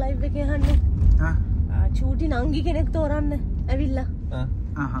නොදන්න ලයිව් එකේ අහන්නේ. චූටි නංගි කෙනෙක් තෝරන්න ඇවිල්ලා.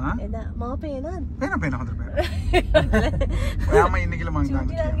 එදා මම පේනවද? පේන හොඳට පේන. ඔයාම ඉන්නේ කියලා මං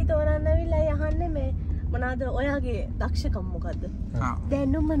චූටි නංගි තෝරන්න ඇවිල්ලා අහන්නේ මේ මොනවාද ඔයාගේ දක්ෂකම් මොකද්ද?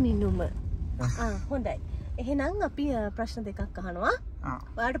 දැනුම මිනුම. හොඳයි. එහෙනම් අපි ප්‍රශ්න දෙකක් අහනවා.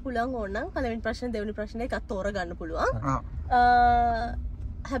 ඔයාලට පුළුවන් ඕනනම් පළවෙනි ප්‍රශ්න දෙවෙනි ප්‍රශ්න එකක් තෝරගන්න පුළුවන්.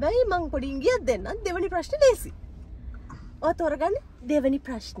 හැබැයි මං පොඩි ඉංගියක් දෙන්නම් දෙවෙනි ප්‍රශ්නේ ලේසි. ඔය තෝරගන්නේ දෙවෙනි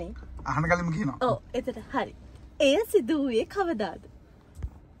ප්‍රශ්නේ. අහන කලින්ම කියනවා. ඔව් එතන හරි. එය සිදු වූයේ කවදාද?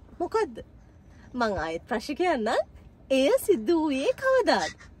 මොකද්ද? මං ආයෙත් ප්‍රශ්න කියන්නම්. එය සිදු වූයේ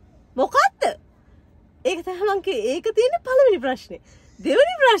කවදාද? මොකද්ද? ඒක තමයි මං ඒක තියෙන පළවෙනි ප්‍රශ්නේ.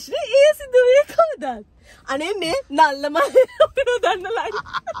 දෙවෙනි ප්‍රශ්නේ එය සිදු වූයේ කවදාද? අනේ මේ නල්ලම අපිට දන්නලයි.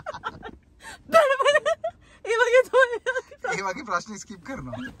 බල ඒ වගේ තමයි. ඒ වගේ ප්‍රශ්න ස්කිප්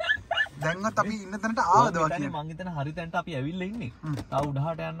කරනවා. දැන්වත් අපි ඉන්න තැනට ආවද වා කියන්නේ. මං හිතන හරි තැනට අපි ඇවිල්ලා ඉන්නේ. තව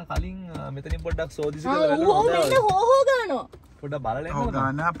උඩහට යන්න කලින් මෙතනින් පොඩ්ඩක් සෝදිසි කරලා බලන්න. ඕ මෙන්න හෝ ගන්නවා. පොඩ්ඩක් බලලා එන්න. හෝ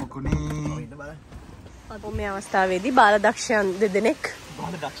ගන්න පුකුනේ. ඉන්න බලන්න. අපෝ මේ අවස්ථාවේදී බාල දක්ෂයන් දෙදෙනෙක්.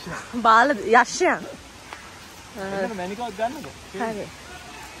 බාල යක්ෂයන්. එතන මැනිකවත් ගන්නකෝ. හරි.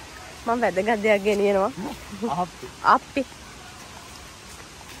 මම වැදගත් දෙයක් ගෙනියනවා. අප්පි.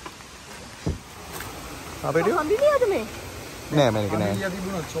 අපිට හම්බිලියද මේ? නෑ මැනික නෑ. හම්බිලිය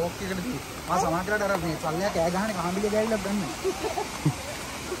තිබුණා චෝක් එකට තියෙන්නේ. සමහරකට අර මේ පල්ලෙයා කෑ ගහන්නේ හම්බිලිය ගෑවිලා ගන්න.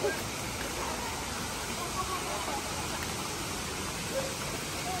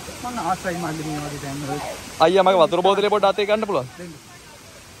 මම ආසයි මල්ලි මේ වගේ දැන් ඔය. අයියා මගේ වතුර බෝතලේ පොඩ්ඩක් අතේ ගන්න පුළුවන්.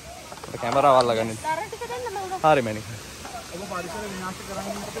 කැමරාව අල්ලගන්න. හරි මැනික. ඔබ පරිසර විනාශ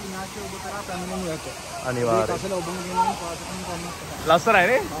කරන්නකොට විනාශය ඔබ කරා පැමිණෙනු ඇත. අනිවාර්යයෙන්. අසල ඔබම ගෙනියන පාසකම් කරන්නත්. ලස්සනයි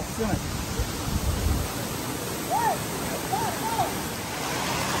නේ? ලස්සනයි.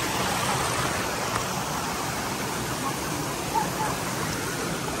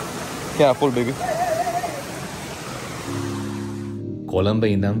 Careful baby. කොළඹ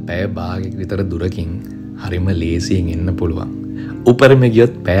ඉඳන් පැය භාගයක් විතර දුරකින් හරිම ලේසියෙන් එන්න පුළුවන්. උපරිම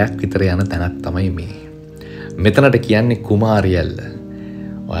ගියොත් පැයක් විතර යන තැනක් තමයි මේ. මෙතනට කියන්නේ කුමාරියල්ල.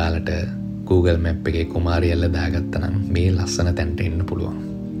 ඔයාලට Google Map එකේ කුමාරියල්ල දාගත්තා නම් මේ ලස්සන තැනට එන්න පුළුවන්.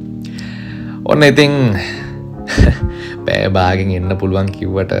 ඔන්න ඉතින් පැය භාගයෙන් එන්න පුළුවන්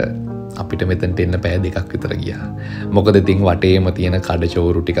කිව්වට අපිට මෙතනට එන්න පැය 2ක් විතර ගියා. මොකද ඉතින් වටේම තියෙන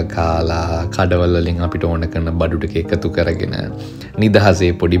කඩචෝරු ටික කාලා කඩවල වලින් අපිට ඕන කරන බඩු ටික එකතු කරගෙන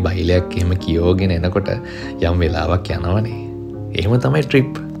නිදහසේ පොඩි බයිලයක් එහෙම කියෝගෙන එනකොට යම් වෙලාවක් යනවනේ. එහෙම තමයි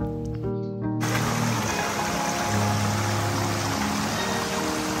ට්‍රිප්.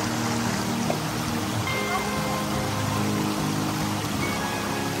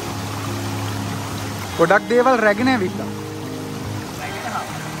 ගොඩක් දේවල් රැගෙන ඇවිල්ලා.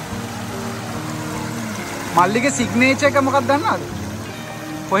 මල්ලිගේ සිග්නේචර් එක මොකක්ද දන්නවද?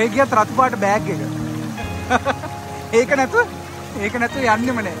 කොහෙ ගියත් රතු පාට බෑග් එක. ඒක නැතුව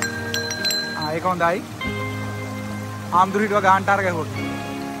යන්නෙම නෑ. ඒක හොඳයි. ආම්දුරු හිටුව ගාන්ටාර ගහුවොත්.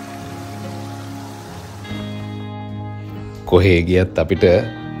 කොහේ ගියත් අපිට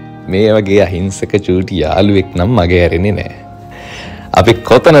මේ වගේ අහිංසක චූටි යාළුවෙක් නම් මගේ ඇරෙන්නේ නෑ. අපි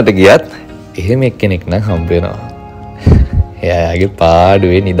කොතනට ගියත් එහෙම එක්කෙනෙක් නම් හම්බ වෙනවා. එයාගේ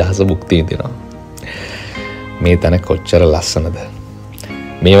පාඩුවේ නිදහස භුක්ති විඳිනවා. මේ තැන කොච්චර ලස්සනද.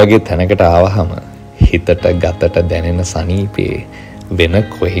 මේ වගේ තැනකට ආවහම හිතට ගතට දැනෙන සනීපේ වෙන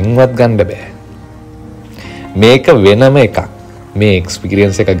කොහෙන්වත් ගන්න බෑ. මේක වෙනම එකක්. මේ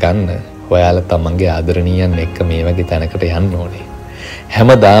එක්ස්පීරියන්ස් එක ගන්න ඔයාලා තමන්ගේ ආදරණීයන් එක්ක මේ වගේ තැනකට යන්න ඕනේ.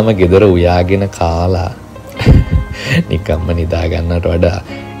 හැමදාම ගෙදර උයාගෙන කාලා නිකම්ම නිදා ගන්නට වඩා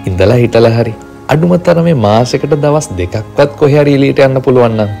ඉඳලා හිටලා හරි අඩුම තරමේ මාසෙකට දවස් 2ක්වත් කොහේ හරි එළියට යන්න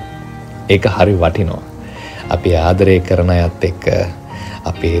පුළුවන් නම් ඒක හරි වටිනවා. අපි ආදරය කරන අයත් එක්ක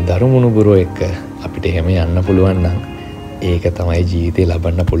අපේ දරුමුණුබුරෝ එක්ක අපිට එහෙම යන්න පුළුවන් නම් ඒක තමයි ජීවිතේ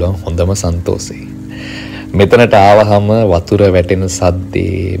ලබන්න පුළුවන් හොඳම සන්තෝෂය. මෙතනට ආවහම වතුර වැටෙන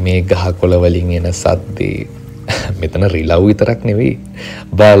සද්දේ, මේ ගහකොළ වලින් එන සද්දේ, මෙතන රිලව් විතරක් නෙවෙයි.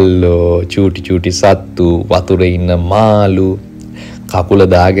 බල්ලෝ, චූටි සත්තු, වතුරේ ඉන්න මාළු කකුල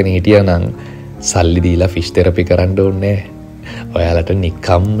දාගෙන හිටියනම් සල්ලි දීලා ෆිෂ් තෙරපි කරන්න ඕනේ නැහැ. ඔයාලට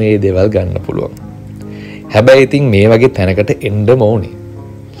නිකම් මේ දේවල් ගන්න පුළුවන්. හැබැයි ඉතින් මේ වගේ තැනකට එන්නම ඕනේ.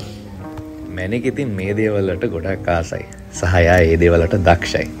 මැනික් ඉතින් මේ දේවල් වලට ගොඩක් ආසයි. සහ එයා ඒ දේවල් වලට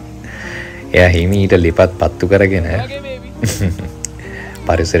දක්ෂයි. එයා හිමීට ලිපත් පත්තු කරගෙන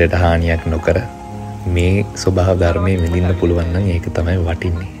පරිසරයට හානියක් නොකර මේ ස්වභාව ධර්මයේ විඳින්න පුළුවන් නම් ඒක තමයි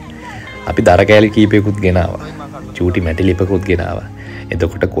වටින්නේ. අපි දර කෑලි කීපයකුත් ගෙනාවා. චූටි මැටි ලිපකුත් ගෙනාවා.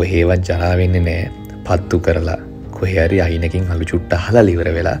 එතකොට කොහේවත් ජරා වෙන්නේ නැහැ. පත්තු කරලා කොහේ හරි අයිනකින් අලු චුට්ට අහලා ඉවර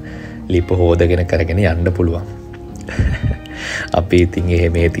වෙලා ලිප හොදගෙන කරගෙන යන්න පුළුවන්. අපි ඉතින්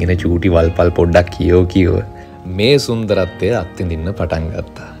මේ තියෙන චූටි වල්පල් පොඩ්ඩක් කියෝ මේ සුන්දරත්වය අත්විඳින්න පටන්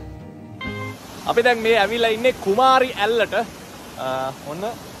ගත්තා. අපි දැන් මේ ඇවිල්ලා ඉන්නේ කුමාරි ඇල්ලට. ඔන්න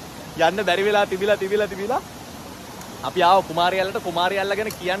යන්න බැරි වෙලා තිබිලා අපි ආව කුමාරි ඇල්ලට. කුමාරි ඇල්ල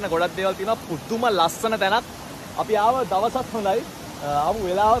ගැන කියන්න ගොඩක් දේවල් තියෙනවා. පුදුම ලස්සන තැනක්. අපි ආව දවසත් හොඳයි. ආපු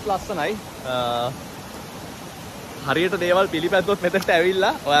වෙලාවත් ලස්සනයි. හරියට දේවල් පිළිපැද්දොත් මෙතනට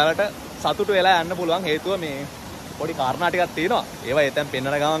ඇවිල්ලා ඔයාලට සතුටු වෙලා යන්න පුළුවන්. හේතුව මේ පොඩි කාරණා ටිකක් තියෙනවා. ඒවා එතෙන්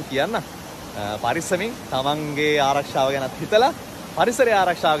පෙන්නන ගමන් කියන්න. පරිස්සමින් තමන්ගේ ආරක්ෂාව ගැනත් හිතලා, පරිසරයේ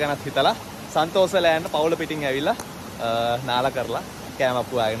ආරක්ෂාව ගැනත් හිතලා සන්තෝෂලා යන්න. පවුල පිටින් ඇවිල්ලා නාලා කරලා කෑමක්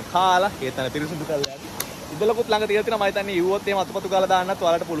පුවාගෙන කාලා ඒතන පිරිසුදු කරලා යන්න. ඉදලකුත් ළඟ තියලා තියෙනවා. මම හිතන්නේ ඉවුවොත් එහෙම අතුපතු ගාලා දාන්නත්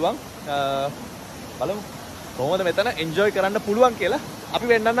ඔයාලට පුළුවන්. බලමු කොහොමද මෙතන එන්ජොයි කරන්න පුළුවන් කියලා. අපි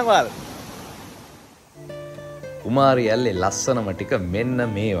වෙන්නන්නම් ඔයාලා. කුමාරි ඇල්ලේ ලස්සනම ටික මෙන්න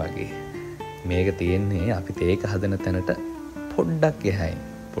මේ වගේ. මේක තියෙන්නේ අපි තේක හදන තැනට පොඩ්ඩක් එහයින්.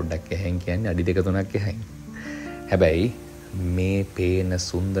 පොඩ්ඩක් එහයින් කියන්නේ අඩි 2-3ක් එහයින්. හැබැයි මේ පේන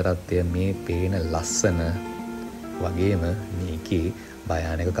සුන්දරත්වය, මේ පේන ලස්සන වගේම මේකේ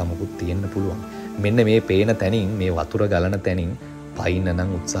භයානකකමකුත් තියෙන්න පුළුවන්. මෙන්න මේ පේන තැනින්, මේ වතුර ගලන තැනින් පයින්න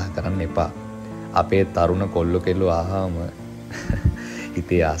නම් උත්සාහ කරන්න එපා. අපේ තරුණ කොල්ලෝ කෙල්ලෝ ආවම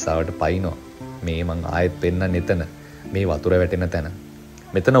හිතේ ආසාවට පයින්නවා. මේ මං ආයෙත් පෙන්නන්න එතන මේ වතුර වැටෙන තැන.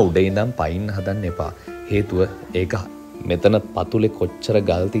 මෙතන උඩ ඉඳන් පයින්න හදන්න එපා. හේතුව ඒක මෙතන පතුලේ කොච්චර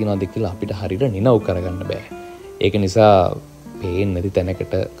ගල් තියෙනවද කියලා අපිට හරියට නිනව් කරගන්න බෑ. ඒක නිසා පේන්නේ නැති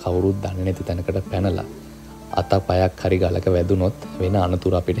තැනකට, කවුරුත් දන්නේ නැති තැනකට පැනලා අත පයක් හරි ගලක වැදුනොත් වෙන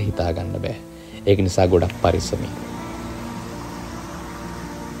අනතුරු අපිට හිතා ගන්න බෑ. ඒක නිසා ගොඩක් පරිස්සමින්.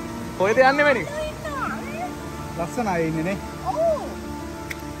 කොහෙද යන්නේ මැනි? ලස්සනයි ඉන්නේ නේ. ඔව්.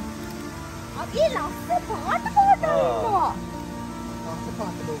 අපි ලස්සන පාට ඉන්නවා. ලස්සන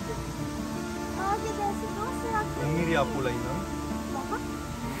පාට ලෝකෙ. ආගේ දැසි දොස්යක්. ඉංග්‍රීසි අපුල ඉන්නවා.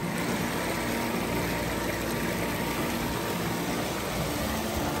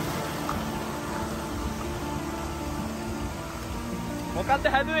 මොකක්ද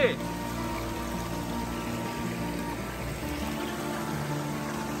හැදුවේ?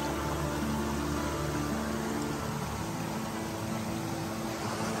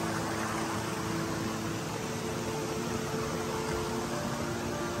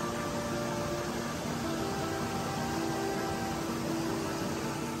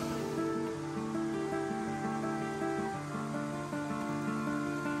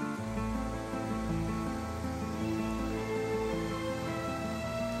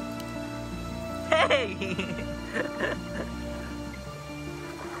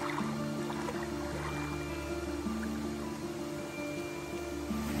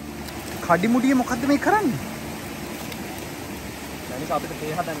 කඩිමුඩිය මොකද්ද මේ කරන්නේ? දැන් අපිට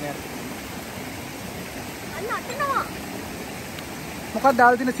තේ හදන්න යන්න. අන්න අටනවා. මොකක්ද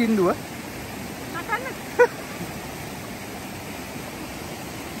දාලා තියෙන සින්දුව? නටන්න.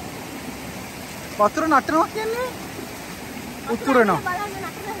 වතුර නටනවා කියන්නේ උතුරනවා. බලන්න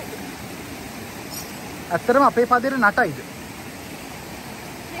නටනවා. ඇත්තටම අපේ පදේට නටයිද?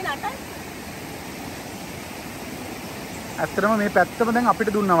 මේ නටයි. ඇත්තටම මේ පැත්තම දැන්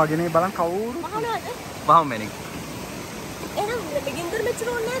අපිට දුන්නා වගේ නේ බලන්න කවුරු මහනවාද? වහම මැනින්. එහෙනම් බිගින්දර මෙච්චර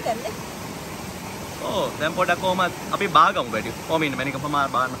ඕනේ නැහැ දැන්. ඕ දැන් පොඩක් කොහමද අපි බාගමු වැඩි. කොහම ඉන්න මැනින් කොහම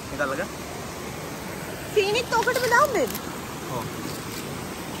බාන්න. හිතල්ලක. සීනිත් ඔකටම දාන්න බෑ. ඔව්.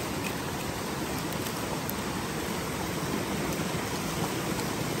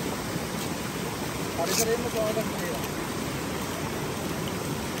 පරිසරයෙන්ම සෝදක්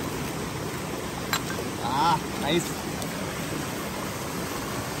Ah, nice.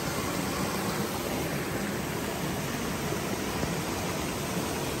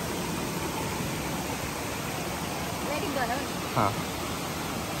 වැඩි ගලවන්න. हाँ.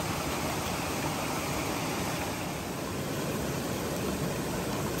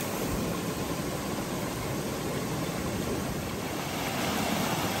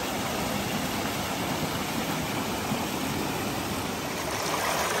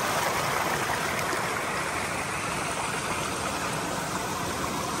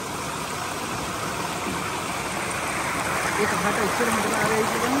 ඒක හට ඉස්සර මුදල ආවේ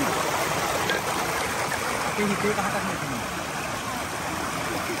කියන්නේ. අපේ හිතේ කහටක් නෙමෙයි.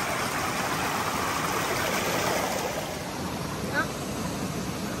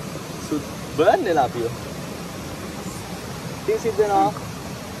 Burn nila piyo. This is the no.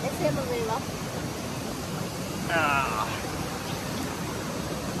 එසේම වේවා.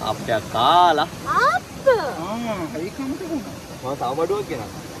 Apya kala. අප්ප. ඒකම තිබුණා. Mau tahu berdua kena.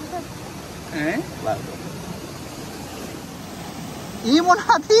 ඈ? Baru. ඊ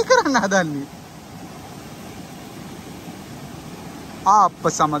මොනවද ඊ කරන්න හදන්නේ? ආප්ප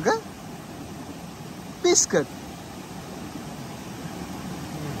සමග බිස්කට්.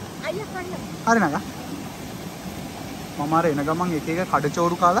 අයියා කන්න. හරි නේද? මම අර එන ගමන් එක එක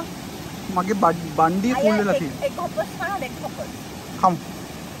කඩචෝරු කාලා මගේ බණ්ඩිය ෆුල් වෙලා තියෙනවා. එක හොපස් කරනවා දෙක හොපස්. කම්.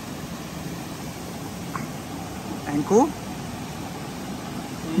 ඇන්කු.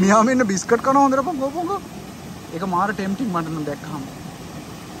 මියා මෙන්න බිස්කට් කනවා හොඳට පොංගෝ. ඒක මාර ටෙම්පටින් මට නම් දැක්කහම.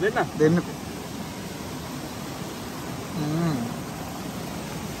 දෙන්නකෝ.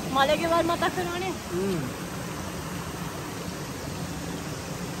 මලගේ වල් මතක් කරනවනේ.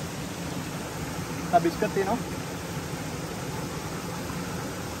 Biscuit තියෙනවා.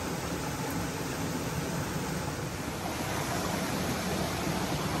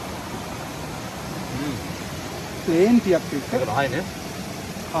 ප්ලේන් ටිකක් එක්ක ඒක රහයිනේ.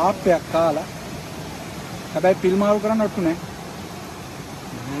 ආප්පයක් කාලා. හැබැයි පිල් මාරු කරන්න ඔට්ටු නෑ.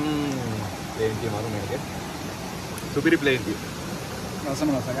 ප්ලේන් ටික මාරු මේකේ. සුපිරි ප්ලේන් ටික. රසම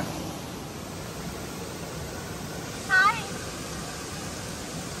රසක. හායි.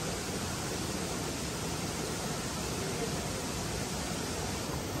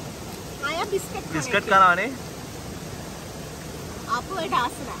 ආයා බිස්කට් කනවනේ. ආපු වලට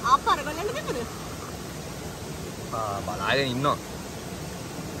ආස නැහැ. ආප්ප අරගෙන යන්න දෙන්නද? බලාගෙන ඉන්නවා.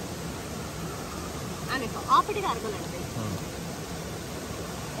 අනේ ආප්ප ටික අරගෙන යන්න දෙන්න.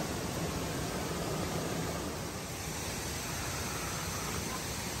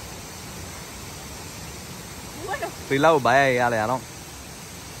 රිලව් බයයි යාලා යනවා.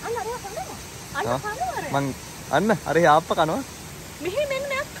 අන්න අර කනවා. අන්න කනවා. මං අන්න අර ආප්ප කනවා. මෙහෙ මෙන්න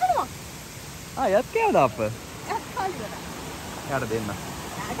මෙයක් කනවා. යත් කෑවද ආප්ප? එක් කාලිවර. යාට දෙන්න.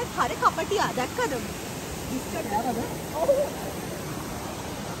 යාට හරි කපටියා දැක්කද? බිස්කට් දානද? ඔව්.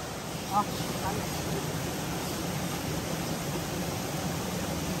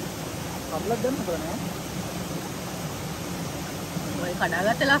 කබලක් දෙන්න බෑ. ඔය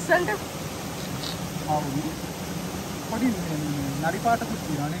කඩාගත්ත ලස්සනට. පොඩි නරි පාටකුත්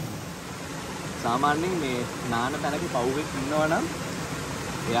තියෙනවා නේ. සාමාන්‍යයෙන් මේ නාන තැනක පවුවෙක් ඉන්නවා නම්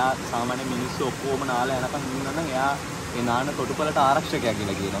එයා සාමාන්‍ය මිනිස්සු ඔක්කොම නාලා යනකම් ඉන්නවා නම් එයා ඒ නාන තොටුපළට ආරක්ෂකයා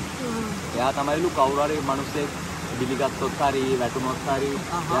කියලා කියනවා. එයා තමයිලු කවුරු හරි මිනිස්සෙක් බිලිගත්තොත් හරි වැටුනොත් හරි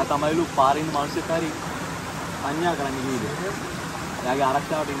එයා තමයිලු පාරින් ඉන්න මිනිස්සෙක් හරි අන්‍යා කරන්නේ කිව්වේ. එයාගේ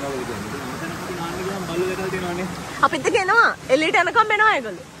ආරක්ෂාවට ඉන්නවා කියලා කියන්නේ. මෙතන අපි නාන්න ගියාම බල්ලෝ දෙකල් තියෙනවානේ. අපිත් එනවා. එළියට යනකම් එනවා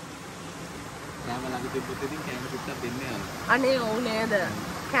ඒගොල්ලෝ. කෑම ළඟ තිබ්බොත් ඉතින් කෑම ටිකක් දෙන්නේ යාළුවා. අනේ ඔව් නේද?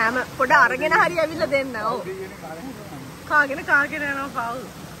 කෑම පොඩ අරගෙන හරි ඇවිල්ලා දෙන්න. ඔව්. කාගෙන යනවා පාවු.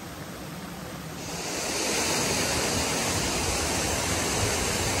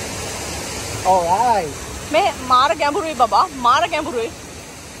 alright මේ මාර ගැඹුරුයි බබා මාර ගැඹුරුයි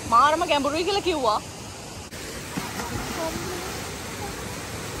මාරම ගැඹුරුයි කියලා කිව්වා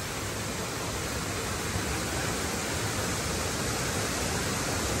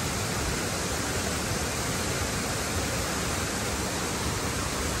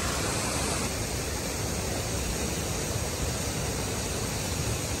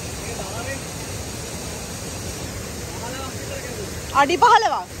අඩි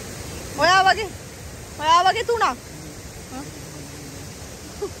 15ක් ඔයා වගේ 3ක්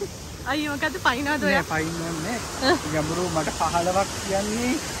අයියෝ මොකද පයින්නවද ඔයා පයින්න ඕනේ ගැඹුරු මට 15ක්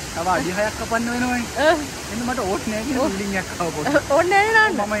කියන්නේ තව අඩි 6ක් කපන්න වෙනවනේ එන්න මට ඕට් නෑ කියන ෆීලිං එකක් ආව පොඩ්ඩක් ඕනේ නෑ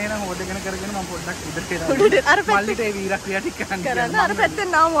නන්න මම එන හොදගෙන කරගෙන මම පොඩ්ඩක් උඩට එනවා අර මල්ලිට ඒ වීර ක්‍රියා ටික කරන්න අර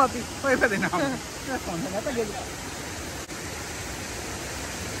පැත්තෙන් නාමු අපි ඔය පැත්තෙන් නාමු කොහොමද නැතද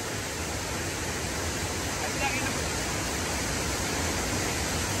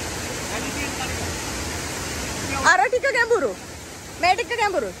අර ටික ගැඹුරු මේ ටික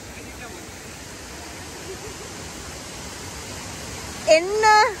ගැඹුරු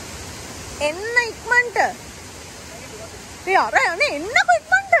එන්න ඉක්මනට ඒ අර යන්නේ එන්නකො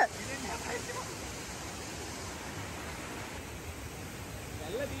ඉක්මනට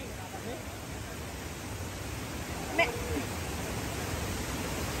මේ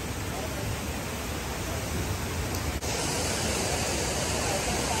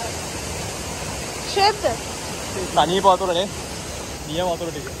ෂේප්ද තනිය වතුරනේ නියම වතුර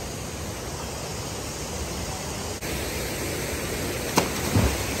ටික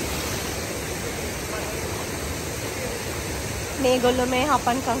මේගොල්ලෝ මේ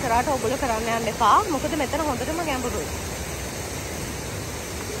හපන් කංකරාට ඔගොල්ලෝ කරන්න යන්න එපා මොකද මෙතන හොඳටම ගැඹුරුයි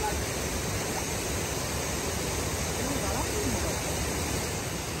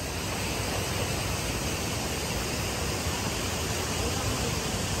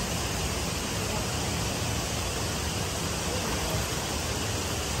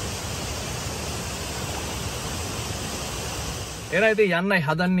එන ඉතින් යන්නයි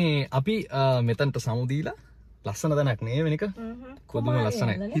හදන්නේ අපි මෙතනට සමුදීලා ලස්සන තැනක් නේ වෙනික කොදුම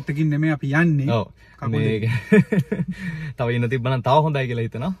ලස්සනයි හිතකින් නෙමෙයි අපි යන්නේ ඔව් තව ඉන්න තිබ්බනම් තව හොඳයි කියලා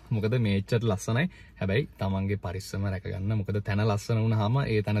හිතනවා මොකද මේ එච්චර ලස්සනයි හැබැයි තමන්ගේ පරිස්සම රැකගන්න මොකද තැන ලස්සන වුණාම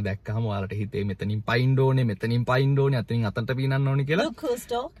ඒ තැන දැක්කහම ඔයාලට හිතේ මෙතනින් පයින්න ඕනේ අතනින් අතට පීනන්න ඕනේ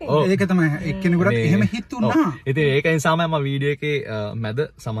කියලා ඒක තමයි එක්කෙනෙකුට එහෙම හිතුණා ඉතින් ඒක නිසාම මම වීඩියෝ එකේ මැද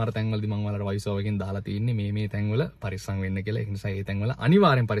සමහර තැන්වලදී මම ඔයාලට වොයිස් ඕවර් එකෙන් දාලා තින්නේ මේ තැන්වල පරිස්සම් වෙන්න කියලා ඒ නිසා ඒ තැන්වල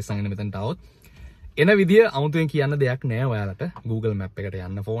අනිවාර්යෙන් පරිස්සම් වෙන්න මෙතනට આવොත් එන විදිය අමුතුවෙන් කියන්න දෙයක් නෑ ඔයාලට Google Map එකට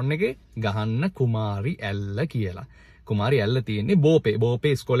යන්න ෆෝන් එකේ ගහන්න කුමාරි ඇල්ල කියලා. කුමාරි ඇල්ල තියෙන්නේ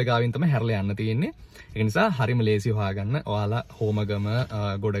බෝපේ ඉස්කෝලේ ගාවින් තමයි හැරලා යන්න තියෙන්නේ. ඒ නිසා හරිම ලේසි හොයාගන්න. ඔයාලා හෝමගම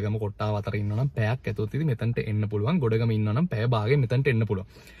ගොඩගම කොට්ටාව අතර ඉන්නවනම් පැයක් ඇතුළත ඉතින් මෙතනට එන්න පුළුවන්. ගොඩගම ඉන්නවනම් පැය භාගෙන් මෙතනට එන්න පුළුවන්.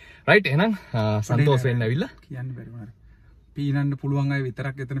 රයිට් එහෙනම් සන්තෝෂ වෙන්න ඇවිල්ලා කියන්න බැරි වුණා. පීනන්න පුළුවන් අය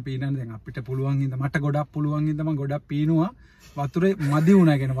විතරක් එතන පීනන්න දැන් අපිට පුළුවන් ඉඳ මට ගොඩක් පුළුවන් ඉඳ මම ගොඩක් පීනුවා වතුරේ මදි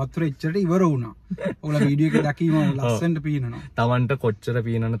වුණා කියන වතුරේ ඉච්චරට ඉවර වුණා. ඔයාලා වීඩියෝ එකේ දැකීම ලස්සනට පීනනවා. Tamanට කොච්චර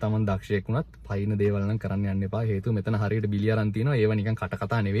පීනන්න Taman දක්ෂයෙක් වුණත් පයින් දේවල් නම් කරන්න යන්න එපා. හේතුව මෙතන හරියට බිලිය අරන් තිනවා. ඒව නිකන් කට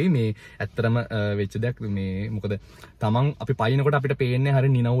කතා නෙවෙයි. මේ ඇත්තටම වෙච්ච දෙයක් මේ මොකද Taman අපි පයින්නකොට අපිට පේන්නේ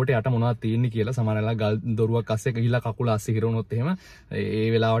හරිය නිනව්වට යට මොනවද තියෙන්නේ කියලා. සමහරවල්ලා ගල් දොරුවක් අස්සේ ගිහිල්ලා කකුල අස්සේ හිරවුනොත් එහෙම ඒ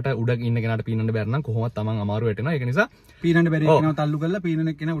වෙලාවට උඩ ඉන්න කෙනාට පීනන්න බැරි නම් කොහොමද Taman අමාරු වෙටෙනවා. ඒක නිසා පීනන්න බැරි කෙනාව තල්ලු කරලා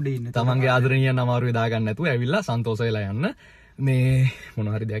පීනන කෙනා උඩ ඉන්න. Tamanගේ ආදරණීයන් අමාරුවේ දාගන්න නැතුව ඇවිල්ලා සන්තෝෂ වෙලා යන්න. මේ මොන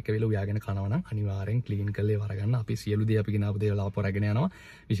හරි දෙයක් ඇවිල්ලා උයාගෙන කනවා නම් අනිවාර්යෙන් ක්ලීන් කරලා වරගන්න. අපි සියලු දේ අපි ගෙනාපු දේවල් ආපහු රැගෙන යනවා.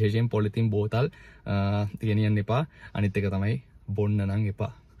 විශේෂයෙන් පොලිතින් බෝතල් තියනියන්න එපා. අනිත් එක තමයි බොන්න නම්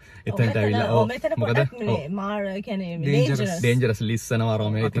එපා. එතනට ඇවිල්ලා මොකද මාර කියන්නේ ඩේන්ජරස් ලිස්සනවා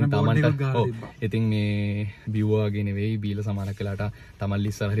රෝමේ. ඉතින් තමන්ට ඉතින් මේ බිව්වා වගේ නෙවෙයි බීලා සමානක් වෙලාට තමන්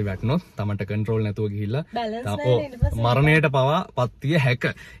ලිස්සලා හරි වැටුනොත් තමන්ට කන්ට්‍රෝල් නැතුව ගිහිල්ලා මරණයට පවා පත්තිය හැක.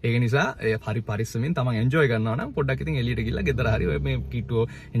 ඒක නිසා හරි පරිස්සමින් තමන් එන්ජොයි කරනවා නම් පොඩ්ඩක් ඉතින් එළියට ගිහිල්ලා ගෙදර හරි මේ කිට්ටුව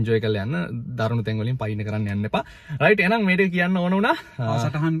එන්ජොයි කරලා යන්න. දරුණු තැන් වලින් පයින් කරන්න යන්න එපා. රයිට් එහෙනම් මේක කියන්න ඕන වුණා.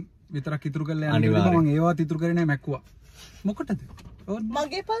 සටහන් විතරක් ඉතුරු කරලා යන්න. මම ඒවත් ඉතුරු කරේ නැහැ මැක්කුවා. මොකටද?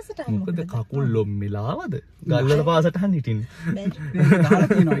 මගේ පාසටහන් මොකද කකුල් ලොම්මිලාවද ගල්වල පාසටහන් හිටින්නේ දාලා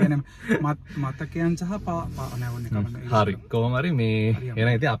තියෙනවා කියන්නේ මතකයන් සහ නැවුන්නේ කමන්නේ හරි කොහොම හරි මේ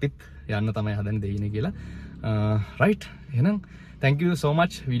එහෙනම් ඉතින් අපිත් යන්න තමයි හදන්නේ දෙයිනේ කියලා රයිට් එහෙනම් thank you so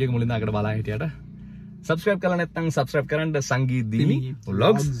much video එක මුලින්ම අකට බලලා හිටියට subscribe කරලා නැත්නම් subscribe කරන්න සංගීත් දීනි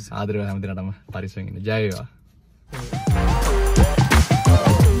vlogs ආදරව හැමදෙනාටම පරිස්සමෙන් ඉන්න ජය වේවා